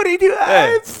Archie. Hey, what do you do?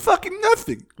 It's fucking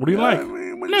nothing. What do you like?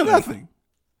 Nothing.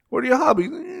 What are your hobbies?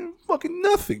 Fucking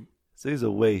nothing. So he's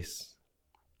a waste.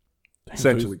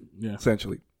 Essentially. Yeah.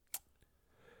 Essentially.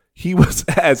 He was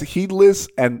as heedless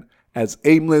and as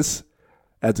aimless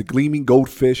as a gleaming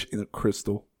goldfish in a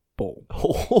crystal bowl.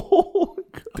 Oh,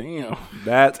 Damn.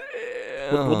 That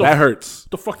hurts.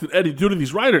 What the fuck did Eddie do to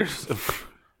these writers? They're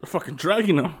fucking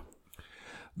dragging them.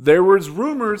 There was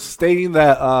rumors stating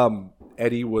that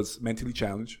Eddie was mentally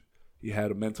challenged. He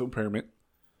had a mental impairment,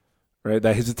 right?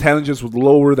 That his intelligence was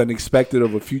lower than expected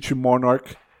of a future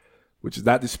monarch, which is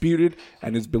not disputed,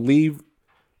 and it's believed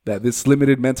that this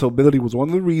limited mental ability was one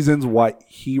of the reasons why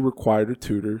he required a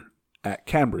tutor at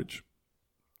Cambridge.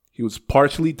 He was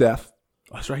partially deaf.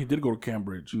 That's right, he did go to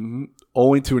Cambridge.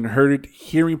 Owing to inherited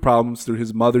hearing problems through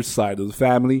his mother's side of the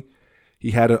family.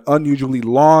 He had an unusually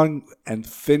long and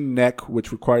thin neck,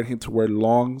 which required him to wear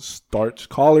long starched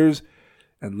collars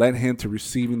and led him to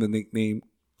receiving the nickname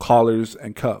Collars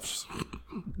and Cuffs.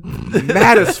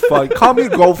 Mad as fuck. Call me a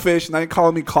goldfish, now you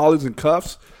calling me collars and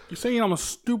cuffs? You saying I'm as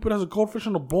stupid as a goldfish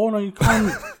in a bowl? Now you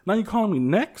calling me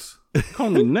necks? You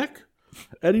calling me neck?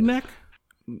 Eddie neck?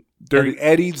 During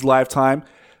Eddie's lifetime,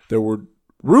 there were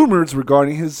rumors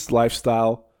regarding his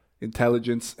lifestyle,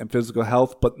 intelligence, and physical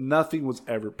health, but nothing was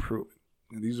ever proven.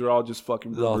 And these are all just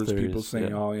fucking rumors, people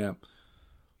saying, oh, yeah.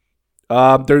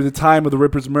 During the time of the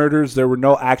Ripper's murders, there were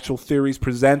no actual theories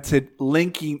presented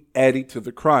linking Eddie to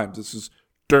the crimes. This is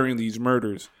during these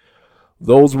murders.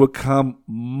 Those would come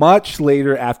much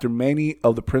later after many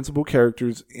of the principal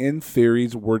characters in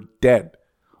theories were dead.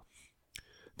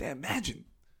 Damn, imagine,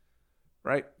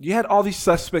 right? You had all these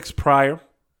suspects prior.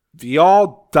 They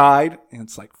all died, and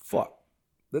it's like, fuck.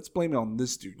 Let's blame it on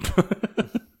this dude.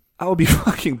 I would be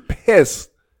fucking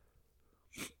pissed.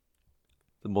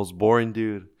 The most boring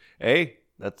dude. Hey,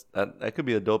 that could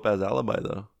be a dope ass alibi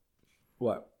though.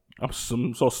 What? I'm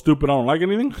so stupid I don't like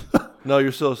anything. No,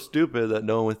 you're so stupid that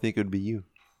no one would think it would be you.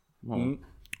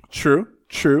 True.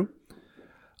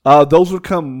 Those would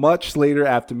come much later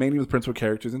after many of the principal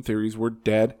characters and theories were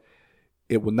dead.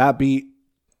 It would not be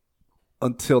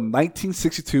until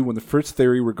 1962 when the first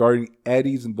theory regarding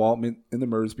Eddie's involvement in the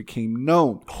murders became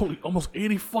known. Holy, almost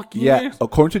 80 fucking Yeah, years.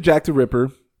 according to Jack the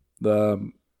Ripper,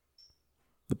 the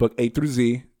book A through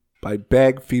Z by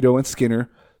Begg, Fido, and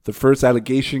Skinner, the first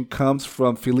allegation comes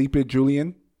from Philippe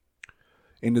Julian.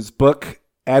 In his book,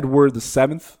 Edward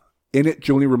VII, in it,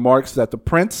 Julian remarks that the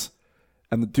Prince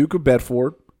and the Duke of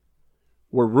Bedford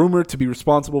were rumored to be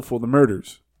responsible for the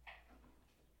murders.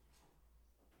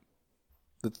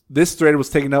 This thread was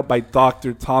taken up by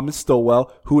Dr. Thomas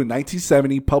Stowell, who in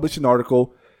 1970 published an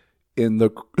article in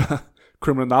the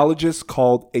Criminologist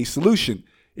called A Solution.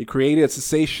 It created a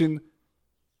sensation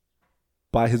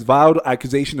by his vile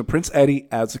accusation of Prince Eddie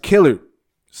as a killer.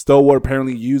 Stowell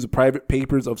apparently used the private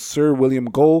papers of Sir William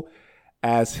Gould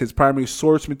as his primary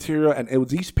source material, and it was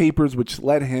these papers which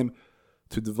led him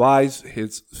to devise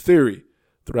his theory.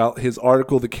 Throughout his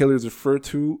article, the killer is referred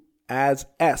to as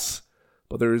S,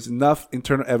 but there is enough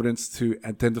internal evidence to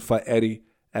identify Eddie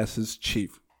as his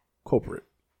chief culprit.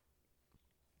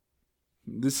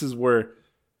 This is where it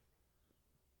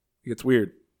gets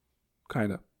weird,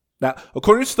 kind of. Now,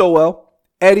 according to Stowell,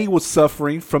 Eddie was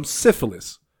suffering from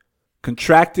syphilis,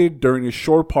 contracted during a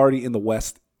shore party in the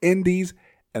West Indies,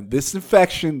 and this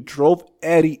infection drove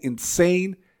Eddie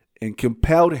insane and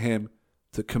compelled him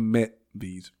to commit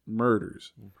these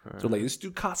murders. Okay. So, like, this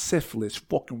dude caught syphilis,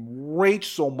 fucking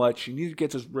raged so much, he needed to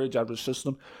get this rage out of his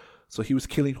system, so he was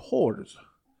killing whores.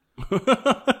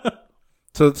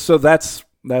 So that's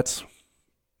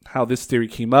how this theory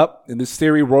came up. In this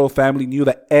theory, royal family knew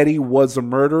that Eddie was a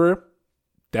murderer,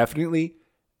 definitely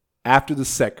after the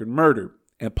second murder,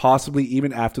 and possibly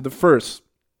even after the first.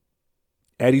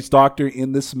 Eddie's doctor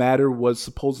in this matter was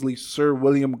supposedly Sir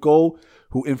William Gould,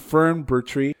 who informed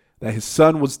Bertrie that his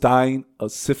son was dying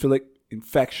of syphilitic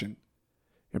infection.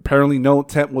 Apparently, no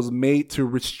attempt was made to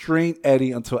restrain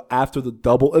Eddie until after the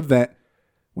double event,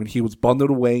 when he was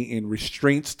bundled away in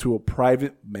restraints to a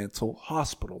private mental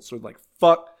hospital. So, like,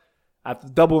 fuck, after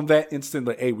the double event instant,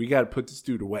 like, hey, we got to put this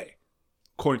dude away.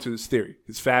 According to this theory,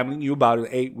 his family knew about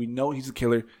it. Hey, we know he's a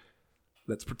killer.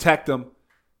 Let's protect him,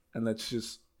 and let's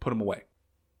just put him away.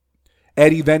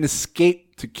 Eddie then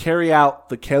escaped to carry out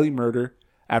the Kelly murder,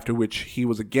 after which he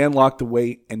was again locked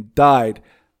away and died,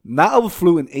 not of a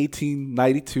flu in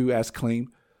 1892 as claimed,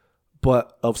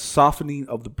 but of softening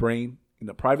of the brain in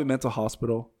a private mental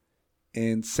hospital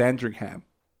in Sandringham.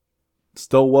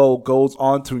 Stowell goes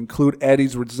on to include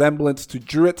Eddie's resemblance to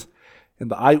Druitt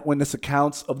and the eyewitness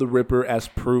accounts of the Ripper as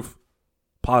proof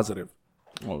positive.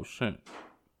 Oh, shit.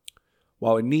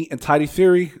 While a neat and tidy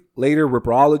theory, later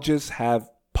Ripperologists have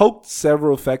poked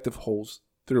several effective holes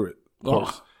through it.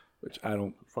 Oh. Which I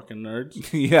don't... Fucking nerds.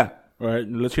 Yeah. All right,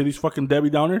 let's hear these fucking Debbie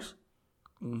Downers.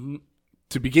 Mm-hmm.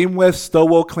 To begin with,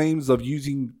 Stowell claims of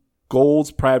using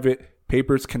Gould's private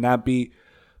papers cannot be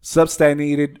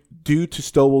substantiated due to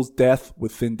Stowell's death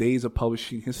within days of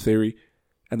publishing his theory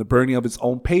and the burning of his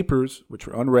own papers, which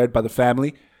were unread by the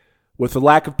family. With the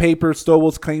lack of papers,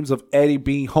 Stowell's claims of Eddie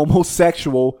being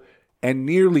homosexual and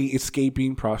nearly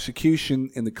escaping prosecution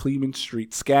in the Cleveland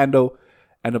Street scandal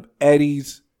and of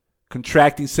Eddie's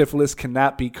contracting syphilis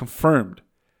cannot be confirmed.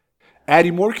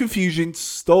 Adding more confusion,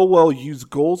 Stowell used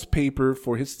Gould's paper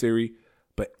for his theory,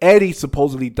 but Eddie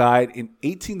supposedly died in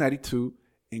 1892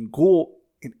 and Gould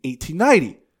in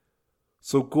 1890.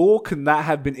 So Gould could not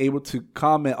have been able to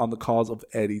comment on the cause of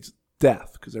Eddie's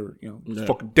death because they were,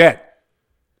 fucking dead.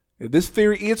 If this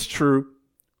theory is true,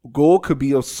 Gould could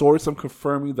be a source of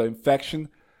confirming the infection,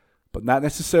 but not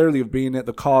necessarily of being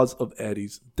the cause of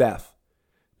Eddie's death.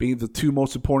 Being the two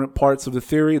most important parts of the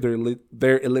theory,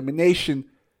 their elimination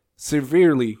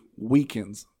severely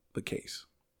weakens the case.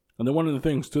 And then one of the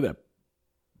things, too, that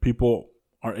people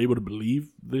are able to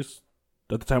believe this,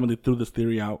 at the time when they threw this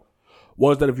theory out,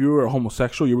 was that if you were a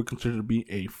homosexual, you were considered to be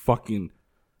a fucking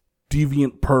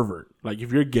deviant pervert. Like,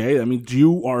 if you're gay, that means you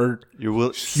want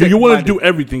to do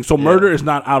everything. So murder is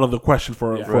not out of the question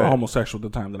for a homosexual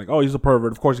at the time. They're like, oh, he's a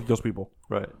pervert. Of course he kills people.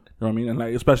 Right. You know what I mean? And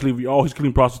like, especially if he's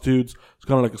killing prostitutes. It's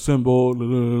kind of like a symbol.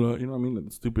 You know what I mean?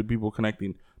 And stupid people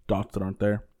connecting dots that aren't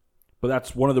there. But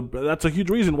that's a huge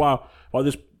reason why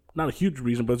this, not a huge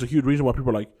reason, but it's a huge reason why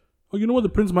people are like, oh, you know what? The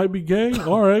prince might be gay.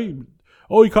 All right.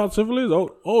 Oh, he caught syphilis.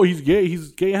 Oh, he's gay.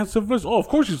 He's gay and has syphilis. Oh, of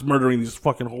course he's murdering these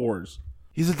fucking whores.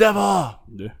 He's a devil.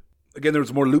 Yeah. Again, there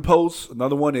was more loopholes.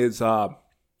 Another one is,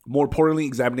 more importantly,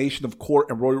 examination of court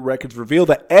and royal records revealed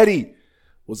that Eddie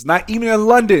was not even in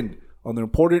London on the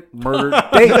important murder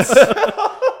dates.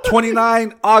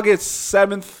 29 August,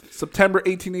 7th September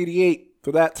 1888.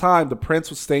 For that time, the prince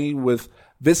was staying with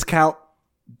Viscount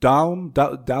Downing,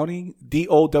 Downe,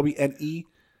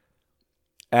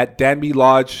 at Danby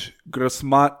Lodge,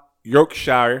 Grosmont,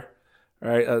 Yorkshire. All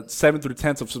right, 7th through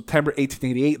 10th of September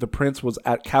 1888, the prince was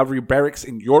at Cavalry Barracks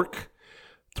in York.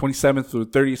 27th through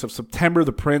 30th of September,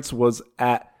 the prince was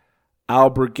at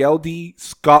Albergeldy,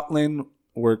 Scotland,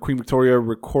 where Queen Victoria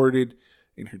recorded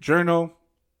in her journal.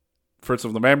 1st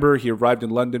of November, he arrived in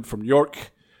London from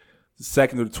York. The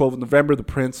 2nd to the 12th of November, the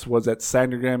prince was at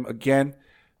Sandringham again,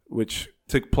 which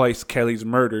took place Kelly's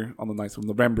murder on the 9th of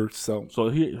November. So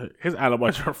his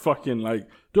alibis are fucking like,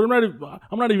 dude,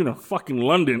 I'm not even in fucking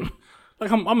London.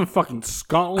 Like I'm in fucking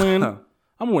Scotland.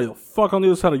 I'm way the fuck on the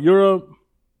other side of Europe.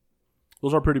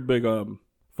 Those are pretty big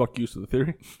fuck yous to the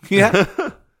theory. Yeah.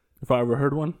 If I ever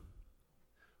heard one.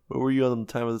 Where were you on the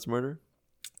time of this murder?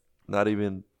 Not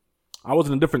even. I was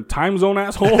in a different time zone,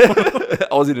 asshole. I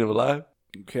wasn't even alive.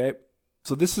 Okay.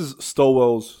 So this is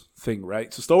Stowell's thing,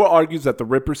 right? So Stowell argues that the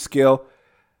Ripper skill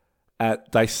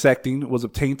at dissecting was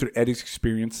obtained through Eddie's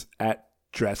experience at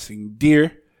dressing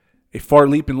deer. A far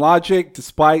leap in logic.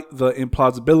 Despite the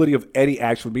implausibility of Eddie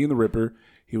actually being the Ripper,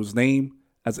 he was named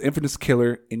as an infamous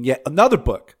killer in yet another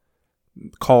book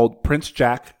called Prince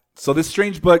Jack. So this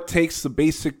strange book takes the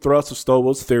basic thrust of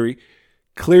Stowell's theory,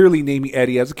 clearly naming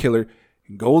Eddie as a killer,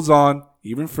 and goes on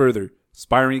even further.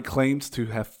 Spiring claims to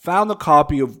have found a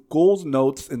copy of Gould's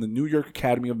notes in the New York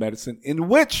Academy of Medicine, in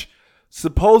which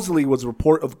supposedly was a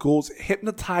report of Gould's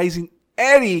hypnotizing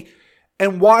Eddie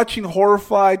and watching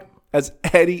horrified as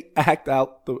Eddie acted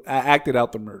out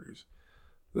the murders.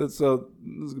 This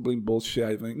is complete bullshit,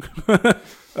 I think.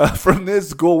 From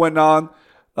this, Gould went on,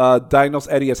 diagnosed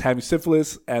Eddie as having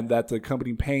syphilis and that the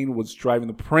accompanying pain was driving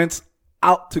the prince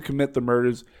out to commit the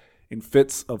murders in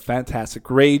fits of fantastic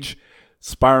rage.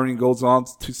 Spiring goes on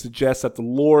to suggest that the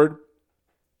Lord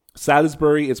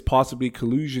Salisbury is possibly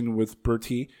collusion with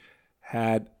Bertie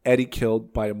had Eddie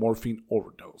killed by a morphine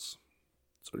overdose.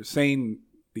 So they're saying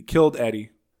they killed Eddie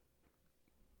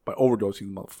by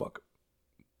overdosing the motherfucker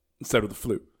instead of the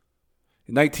flu.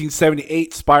 In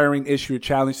 1978, Spiring issued a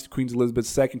challenge to Queen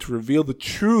Elizabeth II to reveal the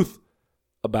truth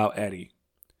about Eddie.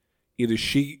 Either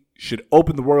she should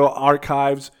open the royal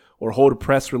archives or hold a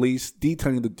press release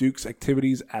detailing the Duke's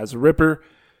activities as a Ripper.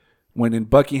 When in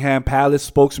Buckingham Palace,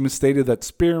 spokesman stated that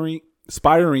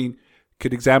Spiring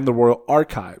could examine the royal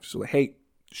archives. So, hey,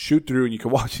 shoot through and you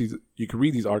can watch these, you can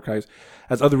read these archives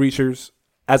as other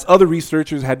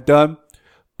researchers had done,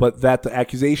 but that the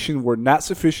accusations were not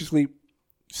sufficiently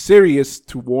serious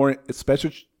to warrant a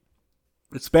special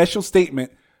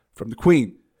statement from the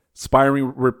Queen.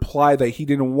 Spiring replied that he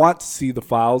didn't want to see the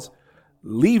files,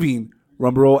 leaving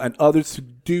Rumberow and others to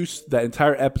deduce that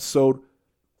entire episode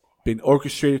been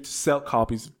orchestrated to sell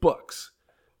copies of books.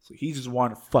 So he just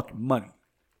wanted fucking money,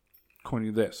 according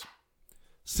to this.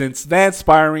 Since then,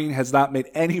 Spiring has not made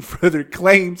any further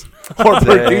claims or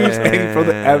produced any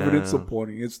further evidence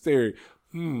supporting his theory.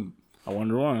 I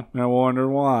wonder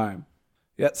why.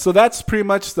 Yeah, so that's pretty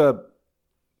much the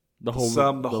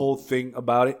whole whole thing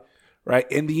about it, right?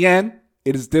 In the end,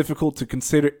 it is difficult to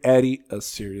consider Eddie a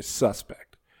serious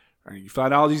suspect. Right? You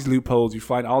find all these loopholes, you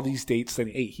find all these dates saying,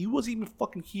 hey, he wasn't even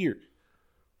fucking here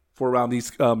for around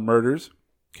these murders.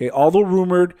 Okay, although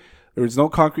rumored, there is no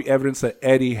concrete evidence that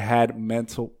Eddie had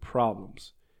mental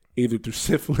problems, either through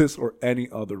syphilis or any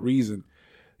other reason.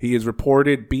 He is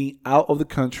reported being out of the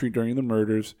country during the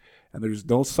murders, and there is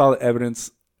no solid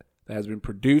evidence that has been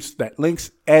produced that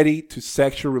links Eddie to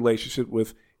sexual relationship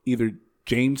with either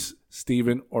James,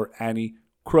 Stephen, or Annie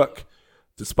Crook.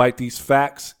 Despite these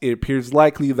facts, it appears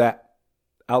likely that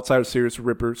outside of serious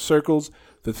Ripper circles,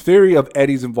 the theory of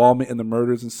Eddie's involvement in the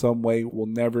murders in some way will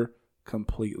never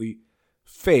completely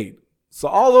fade. So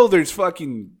although there's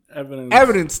fucking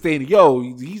evidence stating, yo,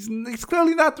 he's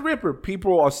clearly not the Ripper,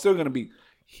 people are still going to be,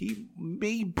 he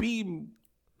may be.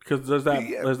 Because there's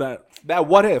that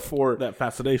what if, or that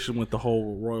fascination with the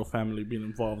whole royal family being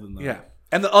involved in that. Yeah.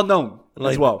 And the unknown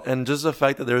as well. And just the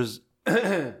fact that there's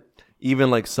even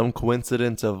like some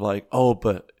coincidence of like, oh,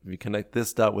 but if you connect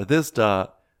this dot with this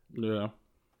dot. Yeah.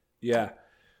 Yeah.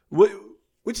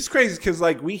 Which is crazy because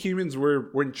like we humans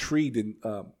we're intrigued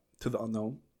to the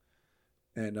unknown.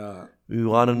 And we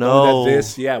want to know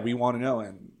that we want to know.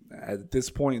 And at this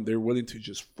point, they're willing to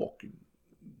just fucking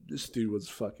This dude was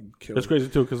a fucking killer. It's crazy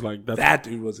too, because like That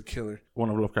dude was a killer. one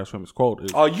of Lovecraft's famous quote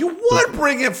is Oh, you would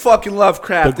bring in fucking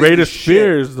Lovecraft. the into greatest shit.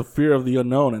 fear is the fear of the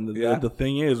unknown, and Yeah. the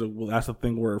thing is, well, that's the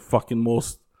thing we're fucking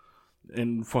most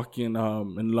in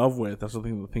love with. That's the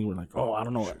thing we're like, oh, I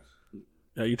don't know.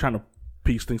 Yeah, you're trying to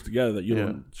piece things together that you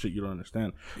don't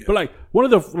understand. But like,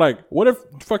 what if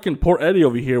fucking poor Eddie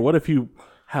over here? What if he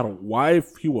had a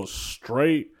wife? He was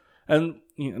straight, and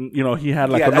you know he had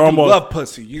like a that dude normal love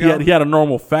pussy. You know, he had a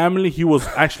normal family. He was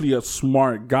actually a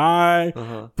smart guy.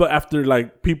 But after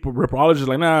like ripperologists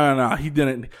like, nah, he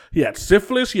didn't. He had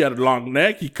syphilis. He had a long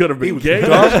neck. He could have been gay.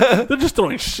 They're just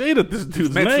throwing shade at this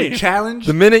dude's mentally name. challenged.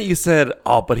 The minute you said,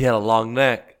 "Oh, but he had a long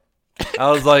neck,"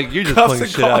 I was like, "You're just Cuffs pulling and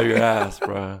shit out of collar. your ass,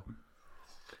 bro."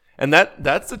 And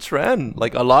that's the trend.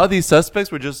 Like a lot of these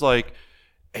suspects were just like,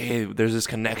 "Hey, there's this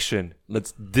connection.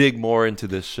 Let's dig more into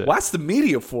this shit." What's the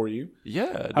media for you?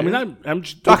 Yeah, dude. I mean, I'm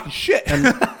just Talking shit.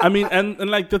 I mean, and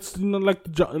like that's like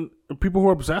people who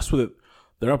are obsessed with it.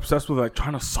 They're obsessed with like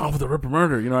trying to solve the Ripper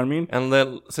murder. You know what I mean? And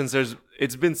then since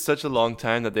it's been such a long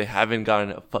time that they haven't gotten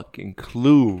a fucking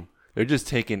clue. They're just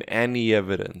taking any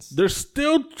evidence. They're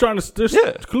still trying to. There's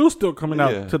clues still coming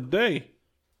out today.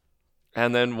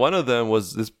 And then one of them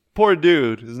was this poor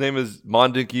dude. His name is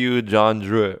Montague John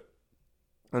Druitt.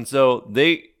 And so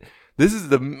this is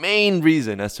the main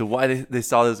reason as to why they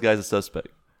saw this guy as a suspect.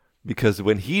 Because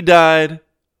when he died,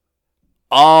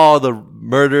 all the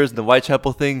murders and the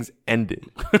Whitechapel things ended.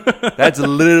 That's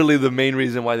literally the main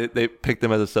reason why they picked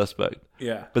him as a suspect.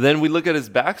 Yeah. But then we look at his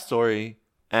backstory,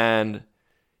 and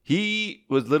he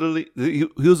was literally he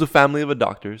was a family of a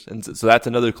doctors, and so that's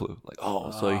another clue. Like,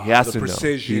 so he has the to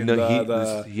precision,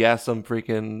 know. He has some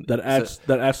freaking That adds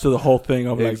to the whole thing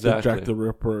of like Exactly. the Jack the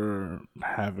Ripper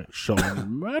haven't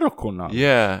shown medical knowledge.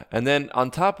 Yeah, and then on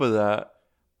top of that,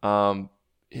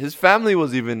 his family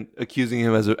was even accusing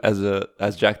him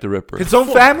as Jack the Ripper. His own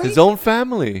family? His own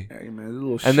family. Hey, man, this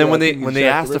little And then shit, when I think he's they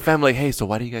Jack asked the Ripper. family, like, "Hey, so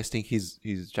why do you guys think he's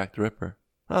Jack the Ripper?"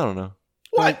 I don't know.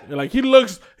 Like he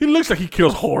looks like he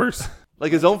kills whores.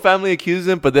 Like his own family accused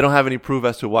him, but they don't have any proof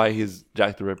as to why he's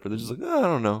Jack the Ripper. They're just like, I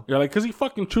don't know. Yeah, like because he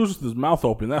fucking chews with his mouth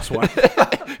open. That's why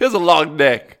He has a long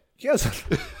neck. He has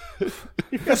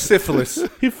syphilis.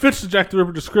 he fits the Jack the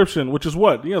Ripper description, which is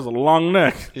what he has a long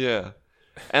neck. Yeah.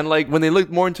 And like when they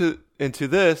looked more into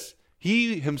this,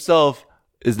 he himself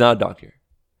is not a doctor.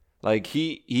 Like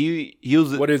he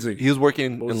was. What is he? He was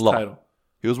working What was in his law. title?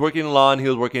 He was working in law, and he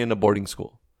was working in a boarding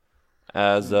school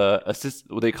as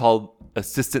what they call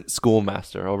assistant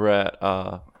schoolmaster over at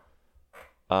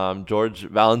George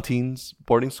Valentine's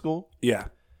boarding school. Yeah.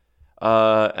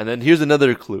 And then here's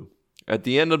another clue. At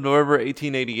the end of November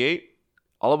 1888,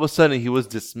 all of a sudden he was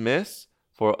dismissed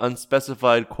for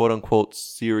unspecified quote-unquote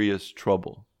serious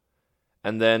trouble.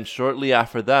 And then shortly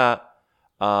after that,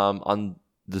 on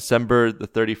December the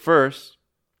 31st,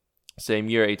 same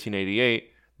year, 1888,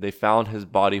 they found his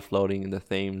body floating in the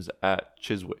Thames at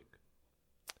Chiswick.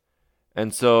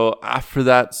 And so after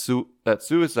that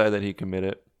suicide that he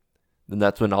committed, then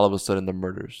that's when all of a sudden the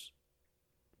murders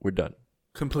were done.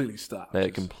 Completely stopped. They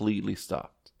completely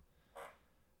stopped.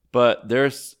 But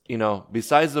there's,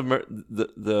 besides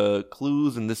the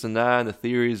clues and this and that and the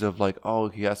theories of like, oh,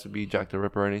 he has to be Jack the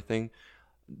Ripper or anything.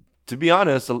 To be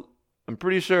honest, I'm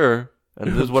pretty sure,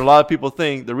 and this is what a lot of people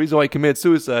think, the reason why he committed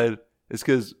suicide is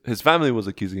because his family was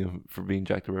accusing him for being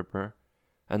Jack the Ripper.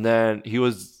 And then he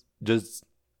was just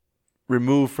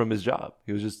removed from his job.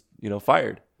 He was just,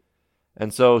 fired.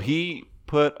 And so he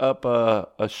put up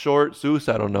a short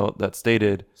suicidal note that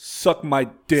stated, Suck my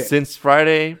dick. since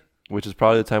Friday, which is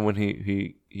probably the time when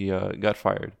he got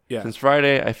fired. Yeah. Since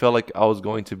Friday, I felt like I was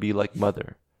going to be like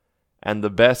mother. And the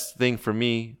best thing for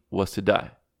me was to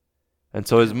die. And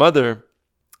so his mother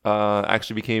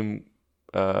actually became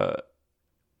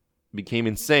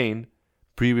insane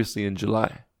previously in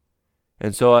July.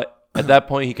 And so at that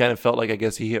point, he kind of felt like, I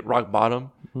guess, he hit rock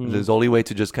bottom. His only way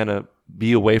to just kind of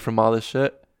be away from all this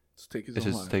shit Let's take his is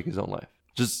own just life. take his own life.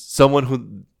 Just someone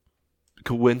who,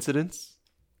 coincidence?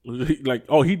 Like,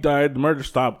 oh, he died. The murder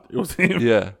stopped. It was him.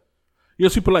 Yeah.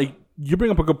 Yes, people like you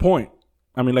bring up a good point.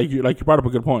 I mean, you brought up a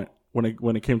good point when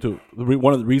it came to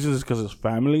one of the reasons is because his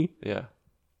family. Yeah.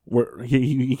 Where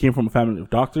he came from a family of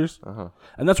doctors, Uh-huh.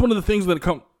 and that's one of the things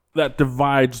that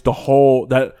divides the whole.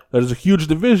 That there's a huge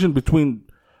division between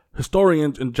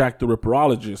historians and Jack the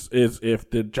Ripperologists. Is if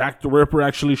did Jack the Ripper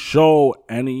actually show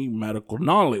any medical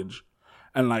knowledge,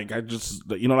 and like I just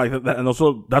like that, and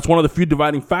also that's one of the few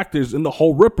dividing factors in the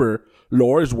whole Ripper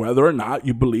lore is whether or not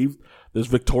you believe this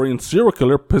Victorian serial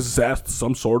killer possessed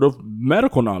some sort of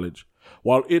medical knowledge.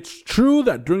 While it's true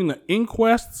that during the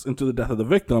inquests into the death of the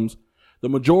victims, the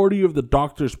majority of the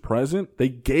doctors present, they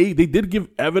did give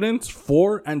evidence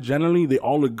for, and generally they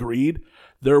all agreed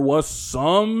there was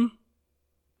some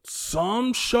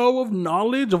show of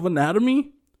knowledge of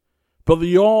anatomy, but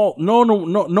no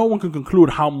one can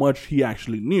conclude how much he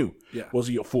actually knew. Yeah. Was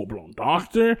he a full-blown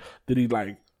doctor? Did he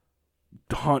like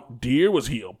hunt deer? Was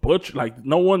he a butcher? Like,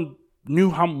 no one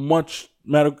knew how much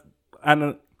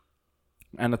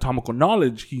anatomical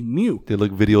knowledge he knew. They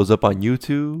look videos up on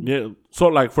YouTube. Yeah. So,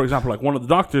 like, for example, like one of the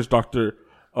doctors, Dr.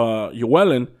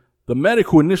 Llewellyn, the medic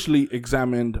who initially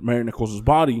examined Mary Nichols'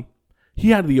 body,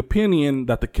 he had the opinion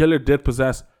that the killer did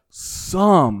possess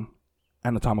some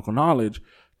anatomical knowledge,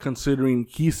 considering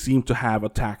he seemed to have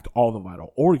attacked all the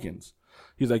vital organs.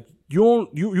 He's like, you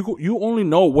only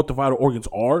know what the vital organs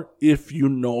are if you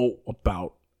know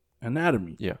about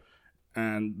anatomy. Yeah.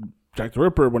 And Jack the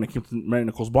Ripper, when it came to Mary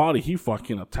Nichols' body, he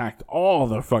fucking attacked all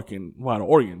the fucking vital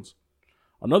organs.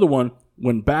 Another one,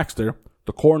 when Baxter,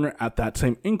 the coroner at that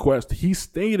same inquest, he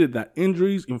stated that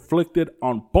injuries inflicted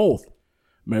on both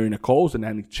Mary Nichols and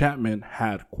Annie Chapman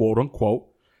had, quote unquote,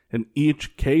 in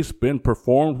each case been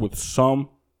performed with some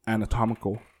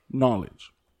anatomical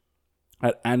knowledge.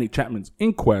 At Annie Chapman's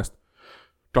inquest,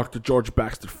 Dr. George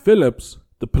Baxter Phillips,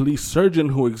 the police surgeon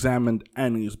who examined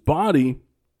Annie's body,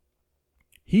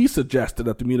 he suggested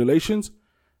that the mutilations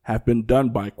have been done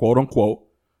by, quote unquote,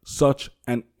 such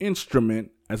an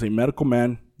instrument as a medical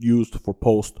man used for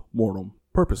post-mortem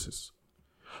purposes.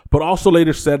 But also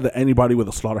later said that anybody with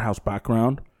a slaughterhouse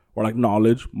background or like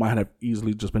knowledge might have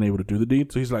easily just been able to do the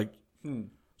deed. So he's like,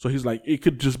 it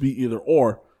could just be either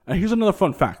or. And here's another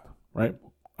fun fact, right?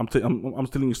 I'm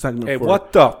stealing your segment. Hey,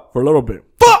 what the? For a little bit.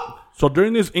 Fuck! So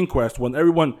during this inquest, when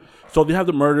everyone, so they have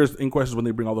the murders, the inquests when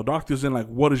they bring all the doctors in, like,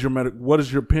 what is your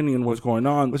opinion? What's going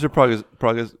on? What's your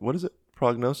what is it?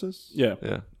 Prognosis? Yeah.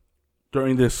 Yeah.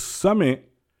 During this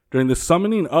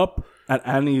summoning up at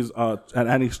Annie's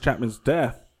Chapman's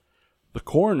death, the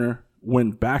coroner,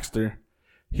 when Baxter,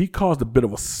 he caused a bit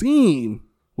of a scene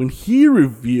when he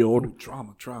revealed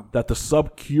Drama. that the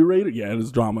sub-curator, it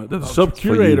is drama, that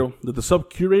the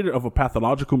sub-curator of a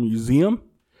pathological museum,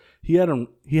 he had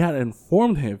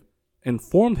informed him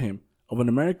of an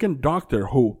American doctor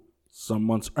who, some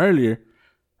months earlier,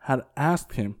 had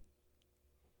asked him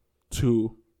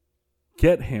to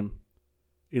get him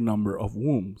a number of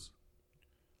wombs,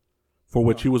 for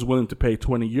which he was willing to pay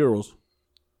 20 euros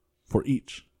for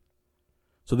each.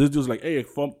 So this dude's like, hey, a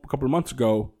couple of months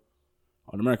ago,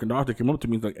 an American doctor came up to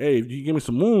me and was like, hey, if you give me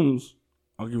some wounds,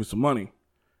 I'll give you some money.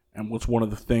 And what's one of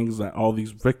the things that all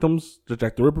these victims, the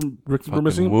Jack the Ripper victims were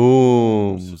missing?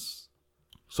 Wombs.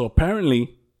 So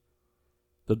apparently,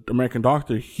 the American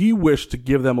doctor, he wished to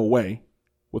give them away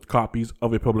with copies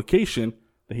of a publication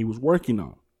that he was working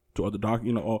on to other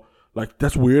doctors. Like,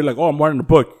 that's weird. Like, oh, I'm writing a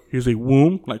book. Here's a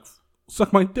womb. Like,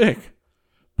 suck my dick.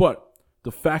 But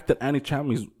the fact that Annie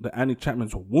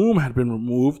Chapman's womb had been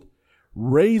removed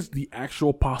raised the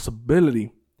actual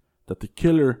possibility that the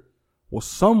killer was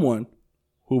someone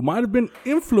who might have been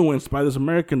influenced by this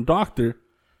American doctor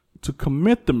to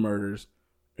commit the murders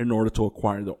in order to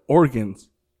acquire the organs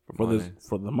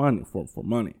for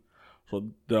money.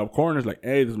 So the coroner's like,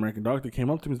 hey, this American doctor came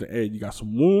up to me and said, hey, you got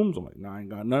some wombs? I'm like, nah, I ain't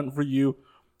got nothing for you.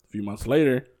 A few months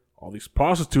later, all these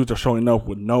prostitutes are showing up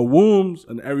with no wombs,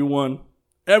 and everyone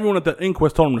at that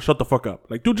inquest told him to shut the fuck up.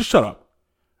 Like, dude, just shut up.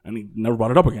 And he never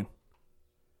brought it up again.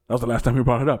 That was the last time he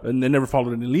brought it up. And they never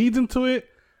followed any leads into it.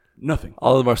 Nothing.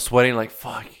 All of them are sweating like,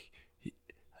 fuck,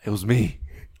 it was me.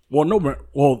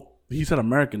 Well, he said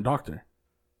American doctor.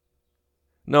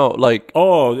 No, like...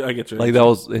 Oh, I get you. Like that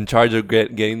was in charge of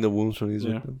getting the wounds from these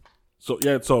victims. So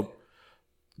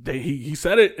he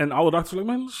said it, and all the doctors were like,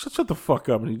 man, shut the fuck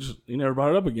up. And he never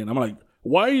brought it up again. I'm like,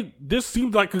 why? This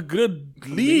seems like a good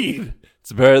lead.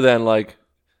 It's better than like,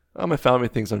 oh, my family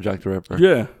thinks I'm Jack the Ripper.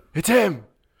 Yeah. It's him.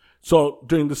 So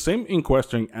during the same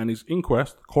inquest, during Annie's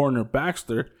inquest, Coroner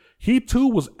Baxter, he too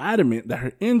was adamant that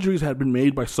her injuries had been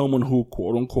made by someone who,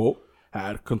 quote unquote,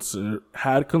 had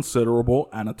considerable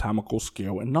anatomical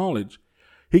skill and knowledge.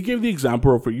 He gave the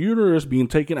example of her uterus being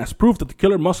taken as proof that the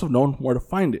killer must have known where to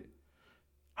find it,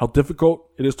 how difficult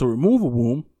it is to remove a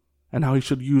womb, and how he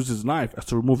should use his knife as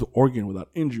to remove the organ without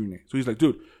injuring it. So he's like,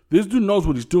 dude, this dude knows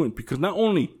what he's doing, because not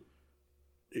only,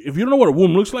 if you don't know what a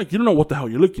womb looks like, you don't know what the hell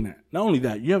you're looking at. Not only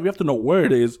that, you have to know where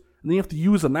it is, and then you have to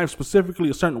use a knife specifically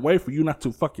a certain way for you not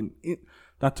to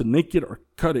nick it or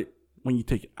cut it when you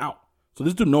take it out. So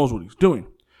this dude knows what he's doing.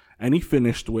 And he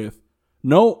finished with,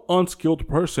 no unskilled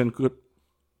person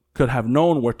could have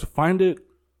known where to find it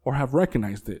or have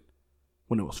recognized it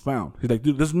when it was found. He's like,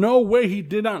 dude, there's no way he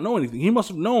did not know anything. He must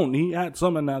have known he had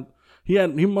some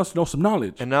He must know some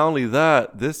knowledge. And not only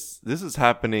that, this is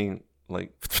happening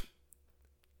like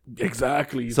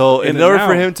Exactly. so. In and order now-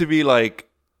 for him to be like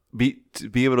to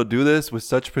be able to do this with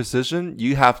such precision,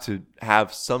 you have to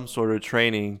have some sort of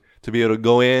training to be able to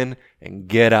go in and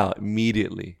get out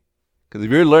immediately. Because if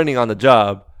you're learning on the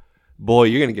job, boy,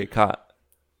 you're gonna get caught.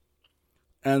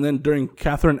 And then during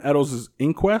Catherine Eddowes'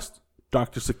 inquest,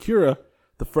 Dr. Sakura,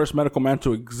 the first medical man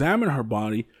to examine her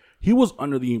body, he was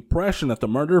under the impression that the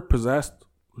murderer possessed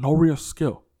no real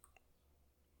skill.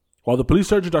 While the police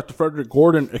surgeon, Dr. Frederick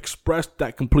Gordon, expressed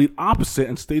that complete opposite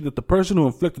and stated that the person who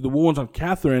inflicted the wounds on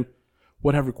Catherine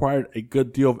would have required a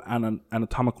good deal of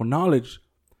anatomical knowledge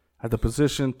at the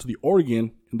position to the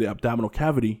organ in the abdominal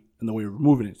cavity and the way of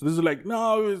removing it. So this is like,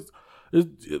 no,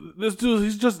 this dude,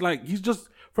 he's just,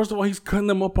 first of all, he's cutting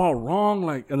them up all wrong.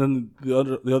 Like, and then the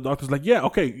other doctor's like, yeah,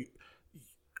 okay,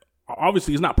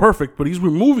 obviously he's not perfect, but he's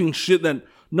removing shit that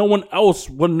no one else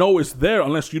would know is there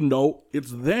unless you know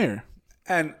it's there.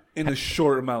 And in a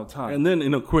short amount of time. And then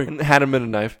in a quick, And had him in a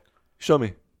knife. Show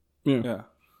me. Yeah.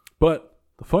 But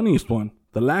the funniest one,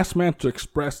 the last man to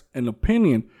express an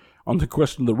opinion on the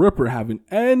question of the Ripper having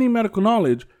any medical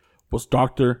knowledge was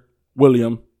Dr.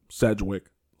 William Sedgwick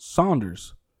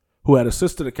Saunders, who had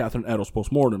assisted at Catherine Eddowes'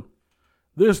 postmortem.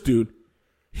 This dude,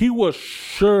 he was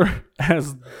sure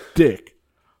as dick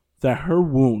that her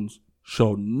wounds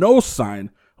showed no sign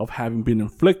of having been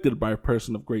inflicted by a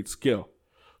person of great skill.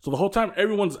 So the whole time,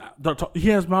 he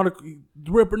has medical,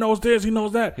 the Ripper knows this, he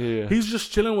knows that. Yeah. He's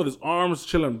just chilling with his arms,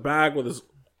 chilling back with his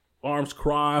arms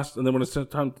crossed. And then when it's her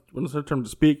time to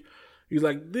speak, he's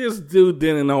like, this dude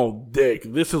didn't know dick.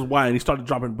 This is why. And he started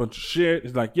dropping a bunch of shit.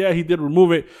 He's like, yeah, he did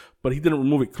remove it, but he didn't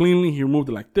remove it cleanly. He removed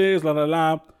it like this, la, la,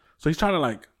 la. So he's trying to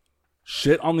like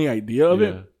shit on the idea of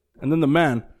it. And then the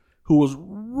man who was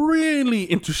really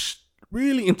into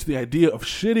the idea of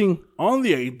shitting on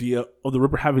the idea of the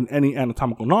Ripper having any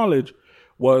anatomical knowledge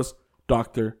was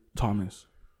Dr. Thomas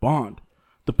Bond,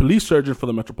 the police surgeon for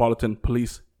the Metropolitan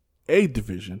Police A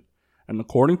Division. And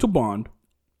according to Bond,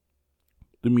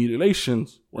 the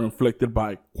mutilations were inflicted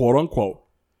by, quote unquote,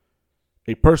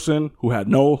 a person who had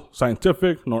no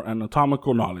scientific nor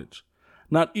anatomical knowledge,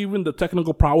 not even the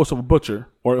technical prowess of a butcher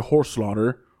or a horse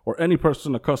slaughterer or any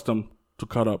person accustomed to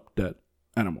cut up dead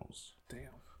animals.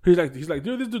 He's like,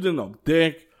 dude, this dude didn't know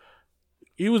dick.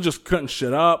 He was just cutting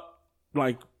shit up.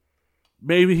 Like,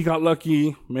 maybe he got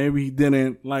lucky, maybe he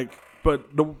didn't. Like, but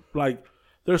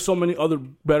there's so many other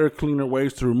better, cleaner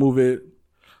ways to remove it.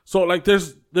 So like,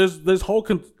 there's whole.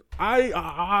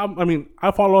 I mean,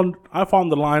 I fall on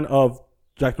the line of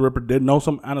Jack the Ripper did know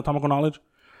some anatomical knowledge.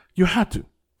 You had to.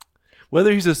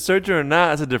 Whether he's a surgeon or not,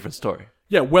 that's a different story.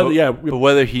 Yeah. But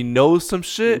whether he knows some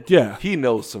shit, Yeah. he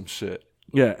knows some shit.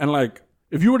 Yeah, and like,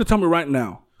 if you were to tell me right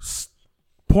now,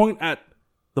 point at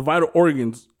the vital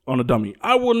organs on a dummy,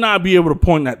 I will not be able to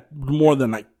point at more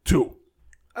than like 2.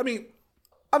 I mean,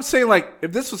 I'm saying like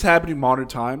if this was happening modern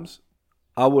times,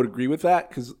 I would agree with that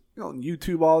because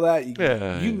YouTube, all that,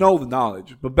 you know the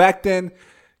knowledge. But back then,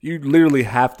 you literally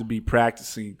have to be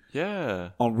practicing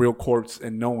on real corpse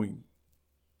and knowing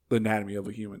the anatomy of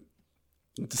a human.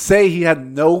 To say he had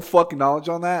no fucking knowledge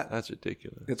on that, That's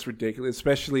ridiculous. it's ridiculous.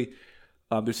 Especially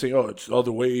they're saying, "Oh, it's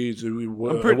other ways."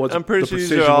 I'm pretty sure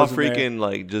these are all freaking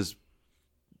like just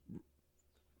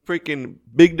freaking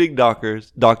big dig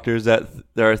doctors that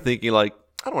are thinking like,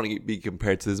 I don't want to be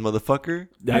compared to this motherfucker.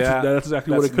 That's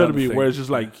exactly what it could be. Where it's just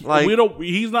like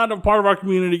he's not a part of our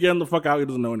community. Getting the fuck out. He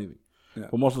doesn't know anything. Yeah.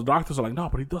 But most of the doctors are like, no,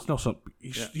 but he does know something.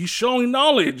 He's showing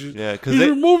knowledge. Yeah, because he's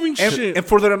removing shit. And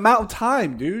for the amount of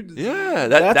time, dude. Yeah,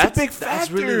 that's a big factor.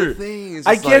 That's really the thing.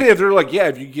 I get it if they're like, yeah,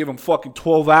 if you give him fucking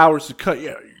 12 hours to cut,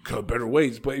 yeah, you cut better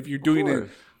ways. But if you're doing it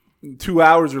in 2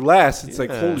 hours or less, it's like,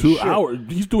 holy 2 shit. hours.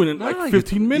 He's doing it in like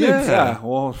 15 minutes. Yeah,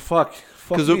 well, fuck.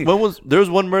 Because there was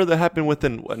one murder that happened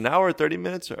within an hour, 30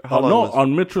 minutes, or how long? No,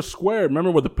 on Mitra Square. Remember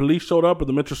when the police showed up at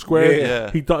the Mitra Square?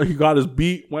 Yeah. He thought he got his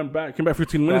beat, went back, came back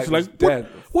 15 minutes. He's Like, dead.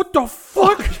 what the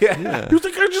fuck? Yeah. He was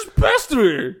like, I just passed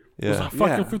her. Yeah. It was like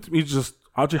fucking 15. He just,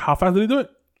 how fast did he do it?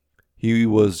 He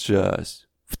was just.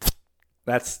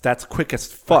 That's quick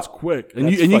as fuck. That's quick. And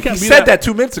you can't he be said that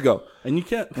 2 minutes ago. And you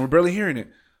can't. And we're barely hearing it.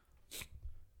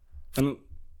 And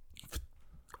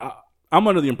I'm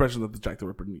under the impression that the Jack the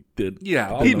Ripper did.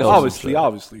 Yeah, He knows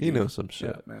obviously. He dude. knows some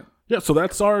shit. Yeah, man. Yeah, so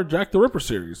that's our Jack the Ripper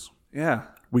series. Yeah.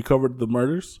 We covered the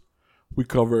murders. We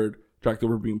covered Jack the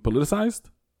Ripper being politicized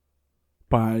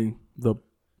by the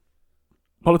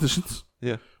politicians.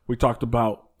 Yeah. We talked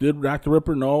about, did Jack the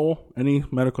Ripper know any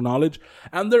medical knowledge?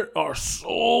 And there are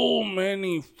so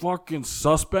many fucking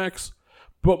suspects,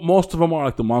 but most of them are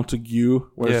like the Montague,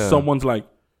 where someone's like,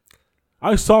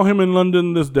 I saw him in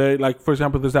London this day. Like, for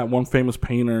example, there's that one famous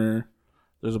painter.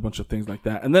 There's a bunch of things like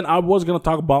that. And then I was going to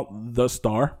talk about The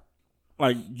Star.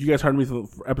 Like, you guys heard me for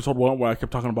episode 1 where I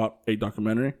kept talking about a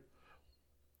documentary.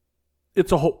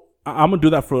 It's a whole... I'm going to do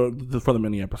that for the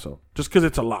mini episode. Just because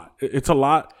it's a lot. It's a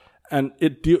lot. And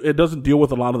it doesn't deal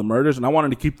with a lot of the murders. And I wanted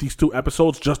to keep these 2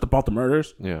 episodes just about the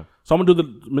murders. Yeah. So I'm going to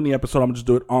do the mini episode. I'm going to just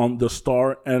do it on The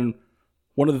Star. And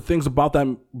one of the things about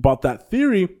that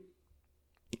theory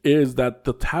is that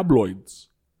the tabloids,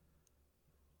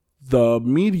 the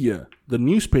media, the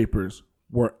newspapers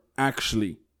were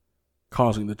actually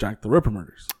causing the Jack the Ripper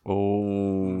murders.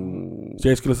 Oh. So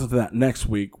you guys can listen to that next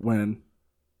week when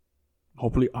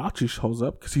hopefully Archie shows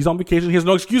up because he's on vacation. He has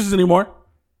no excuses anymore.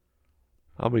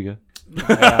 I'll be good.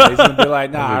 Yeah, he's gonna be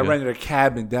like, nah, I Okay. rented a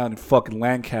cabin down in fucking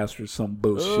Lancaster or some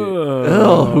bullshit.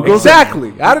 Who goes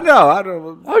Exactly. I don't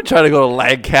know. I'm trying to go to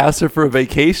Lancaster for a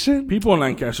vacation. People in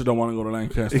Lancaster don't want to go to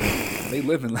Lancaster. They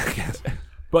live in Lancaster.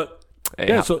 But Hey,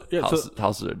 yeah, so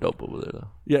houses are dope over there though.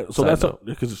 yeah, so Side that's note.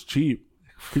 because it's cheap.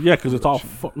 Yeah, because it's all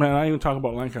man. I ain't even talking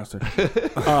about Lancaster.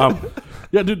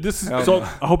 Yeah, dude, this is so.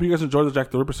 I hope you guys enjoy the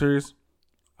Jack the Ripper series.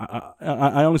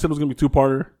 I only said it was gonna be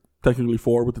 2-parter, technically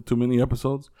 4 with the 2 mini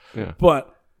episodes. Yeah.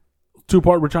 But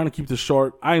 2-part, we're trying to keep this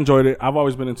short. I enjoyed it. I've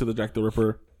always been into the Jack the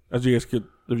Ripper, if you guys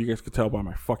could tell by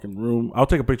my fucking room. I'll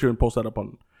take a picture and post that up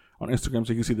on Instagram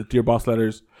so you can see the Dear Boss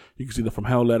letters. You can see the From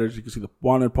Hell letters. You can see the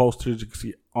wanted posters. You can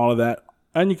see all of that.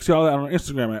 And you can see all that on our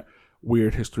Instagram at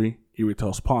Weird History, Eerie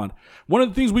Tales Pod. One of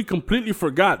the things we completely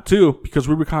forgot, too, because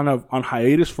we were kind of on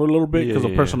hiatus for a little bit because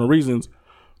of personal reasons,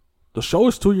 the show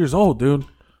is 2 years old, dude.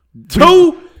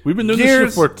 2? We've been doing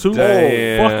this shit for 2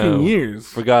 fucking years.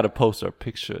 Forgot to post our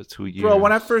picture 2 years. Bro,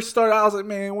 when I first started, I was like,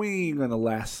 man, we ain't gonna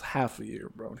last half a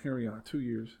year, bro. And here we are, 2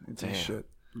 years into this shit.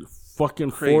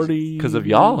 Fucking Crazy. 40. because of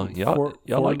y'all Four-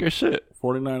 like our shit.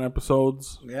 49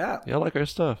 episodes. Yeah. Y'all like our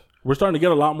stuff, We're starting to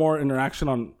get a lot more interaction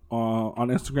on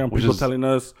Instagram. Which People is- telling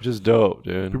us, which is dope,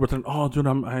 dude. people telling, oh, dude,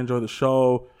 I enjoy the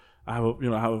show. I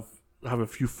have a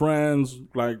few friends,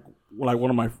 like one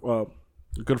of my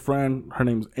good friend. Her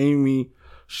name's Amy.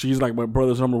 She's like my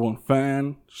brother's #1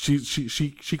 fan.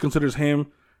 She considers him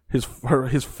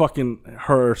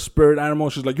her spirit animal.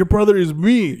 She's like, your brother is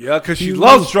me. Yeah, because she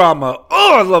loves drama.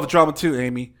 Oh, I love drama too,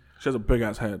 Amy. She has a big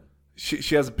ass head.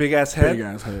 She has a big ass head. Big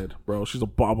ass head, bro. She's a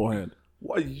bobblehead.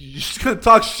 What? You just gonna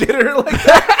talk shit at her like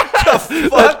that? The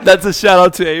fuck? That's a shout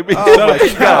out to Amy. Oh my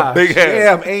She got a god! big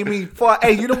head. Damn, Amy. Fuck.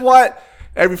 Hey, you know what?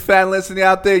 Every fan listening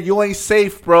out there, you ain't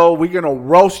safe, bro. We're gonna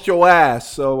roast your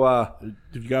ass. So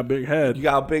If you got a big head, you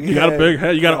got a big head. You got a big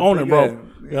head. You gotta own it, bro.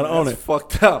 You gotta own it.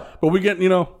 Fucked up. But we get,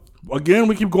 again,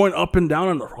 we keep going up and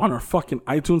down on our fucking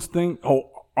iTunes thing. Oh,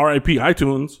 RIP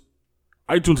iTunes.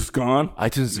 iTunes is gone.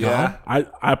 iTunes is Yeah. gone.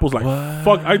 Apple's like,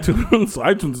 fuck iTunes.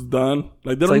 iTunes is done.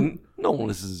 Like, they It's don't. like no one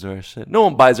listens to our shit. No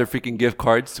one buys our freaking gift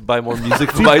cards to buy more music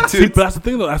from iTunes. See, but that's the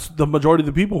thing, though. That's the majority of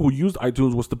the people who used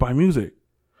iTunes was to buy music.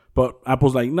 But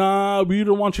Apple's like, nah, we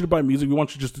don't want you to buy music. We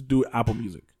want you just to do Apple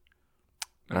Music.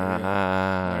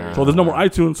 So there's no more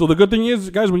iTunes. So the good thing is,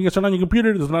 guys, when you guys turn on your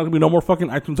computer, there's not going to be no more fucking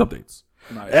iTunes updates.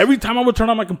 Nice. Every time I would turn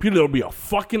on my computer, there would be a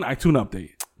fucking iTunes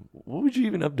update. What would you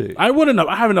even update? I wouldn't have.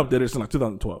 I haven't updated since like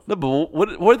 2012. No, but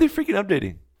what are they freaking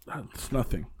updating? It's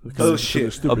nothing. Oh, They're shit.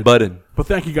 A stupid. button. But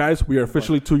thank you guys. We are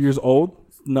officially 2 years old.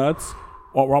 Nuts.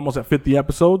 Well, we're almost at 50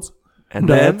 episodes. And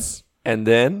Nuts.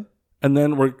 then And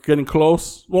then we're getting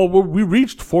close. Well, we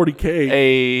reached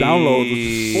 40K downloads. Which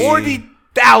is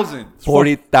 40,000.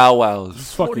 40 thou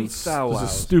wows. fucking. 40,000.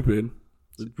 This is stupid.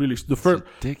 It's really the first.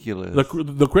 Ridiculous.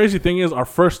 The crazy thing is, our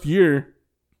first year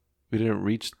We didn't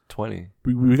reach 20.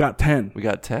 we got 10. We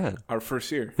got 10. Our first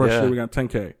year. First Yeah. year we got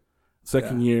 10K.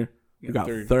 Second year we got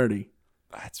 30.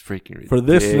 That's freaking ridiculous. For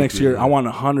this next year, I want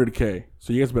 100K.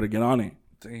 So you guys better get on it.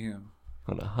 Damn.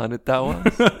 On 100 thou wows.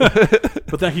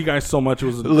 But thank you guys so much. It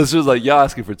was The listeners like, y'all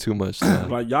asking for too much. Now.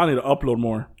 like y'all need to upload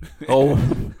more. Oh.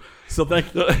 So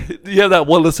thank you. You have that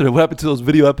one listener. What happened to those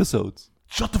video episodes?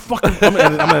 Shut the fuck up. I'm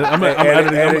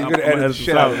editing. Edit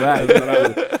shit out of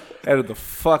that. Edit the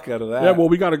fuck out of that. Yeah, well,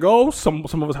 we gotta go. Some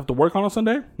of us have to work on a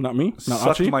Sunday. Not me. Not Suck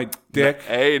Archie. my dick.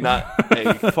 Hey,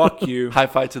 hey. Fuck you. High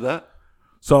five to that.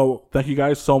 So thank you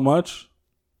guys so much.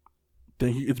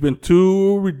 Thank you. It's been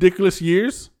 2 ridiculous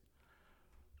years.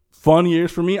 Fun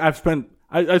years for me. I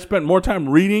spent more time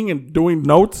reading and doing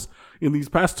notes in these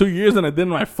past 2 years than I did in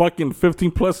my fucking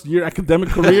 15+ year academic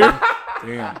career.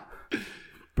 Damn.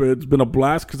 But it's been a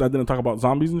blast because I didn't talk about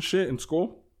zombies and shit in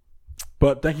school.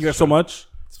 But thank you guys so much.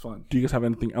 It's fun. Do you guys have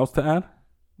anything else to add?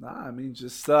 Nah, I mean,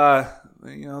 just,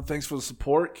 thanks for the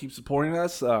support. Keep supporting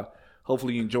us.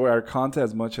 Hopefully you enjoy our content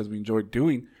as much as we enjoy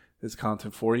doing this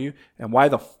content for you. And why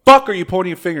the fuck are you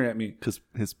pointing a finger at me? Because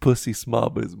his pussy small,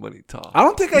 but his money tall. I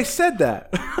don't think I said that.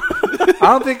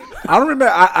 I don't remember.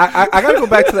 I gotta go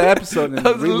back to the episode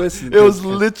and re-listen. It was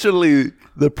literally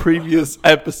the previous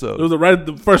episode. It was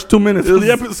the first 2 minutes of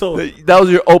the episode. That was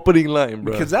your opening line,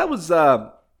 bro. Because that was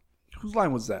whose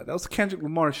line was that? That was Kendrick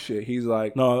Lamar shit. He's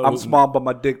like, No, I'm small but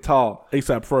my dick tall.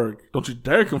 ASAP Ferg. Don't you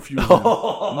dare confuse him.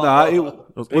 Nah, it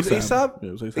was was A$AP. ASAP. Yeah,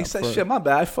 it was A$AP ASAP. Ferg. Shit, my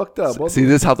bad. I fucked up. See,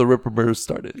 this is how the Ripper murders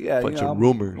started. Yeah, bunch you know, of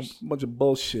rumors. A bunch of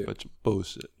bullshit. Bunch of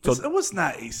bullshit. So it was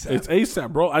not ASAP. It's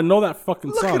ASAP, bro. I know that fucking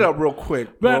Look song. it up real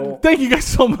quick, bro. Man, thank you guys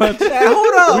so much. Yeah,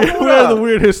 hold up. we are the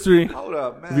Weird History. Hold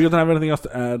up, If man. you don't have anything else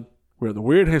to add, we're the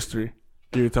Weird History.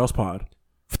 Eerie Tales Pod.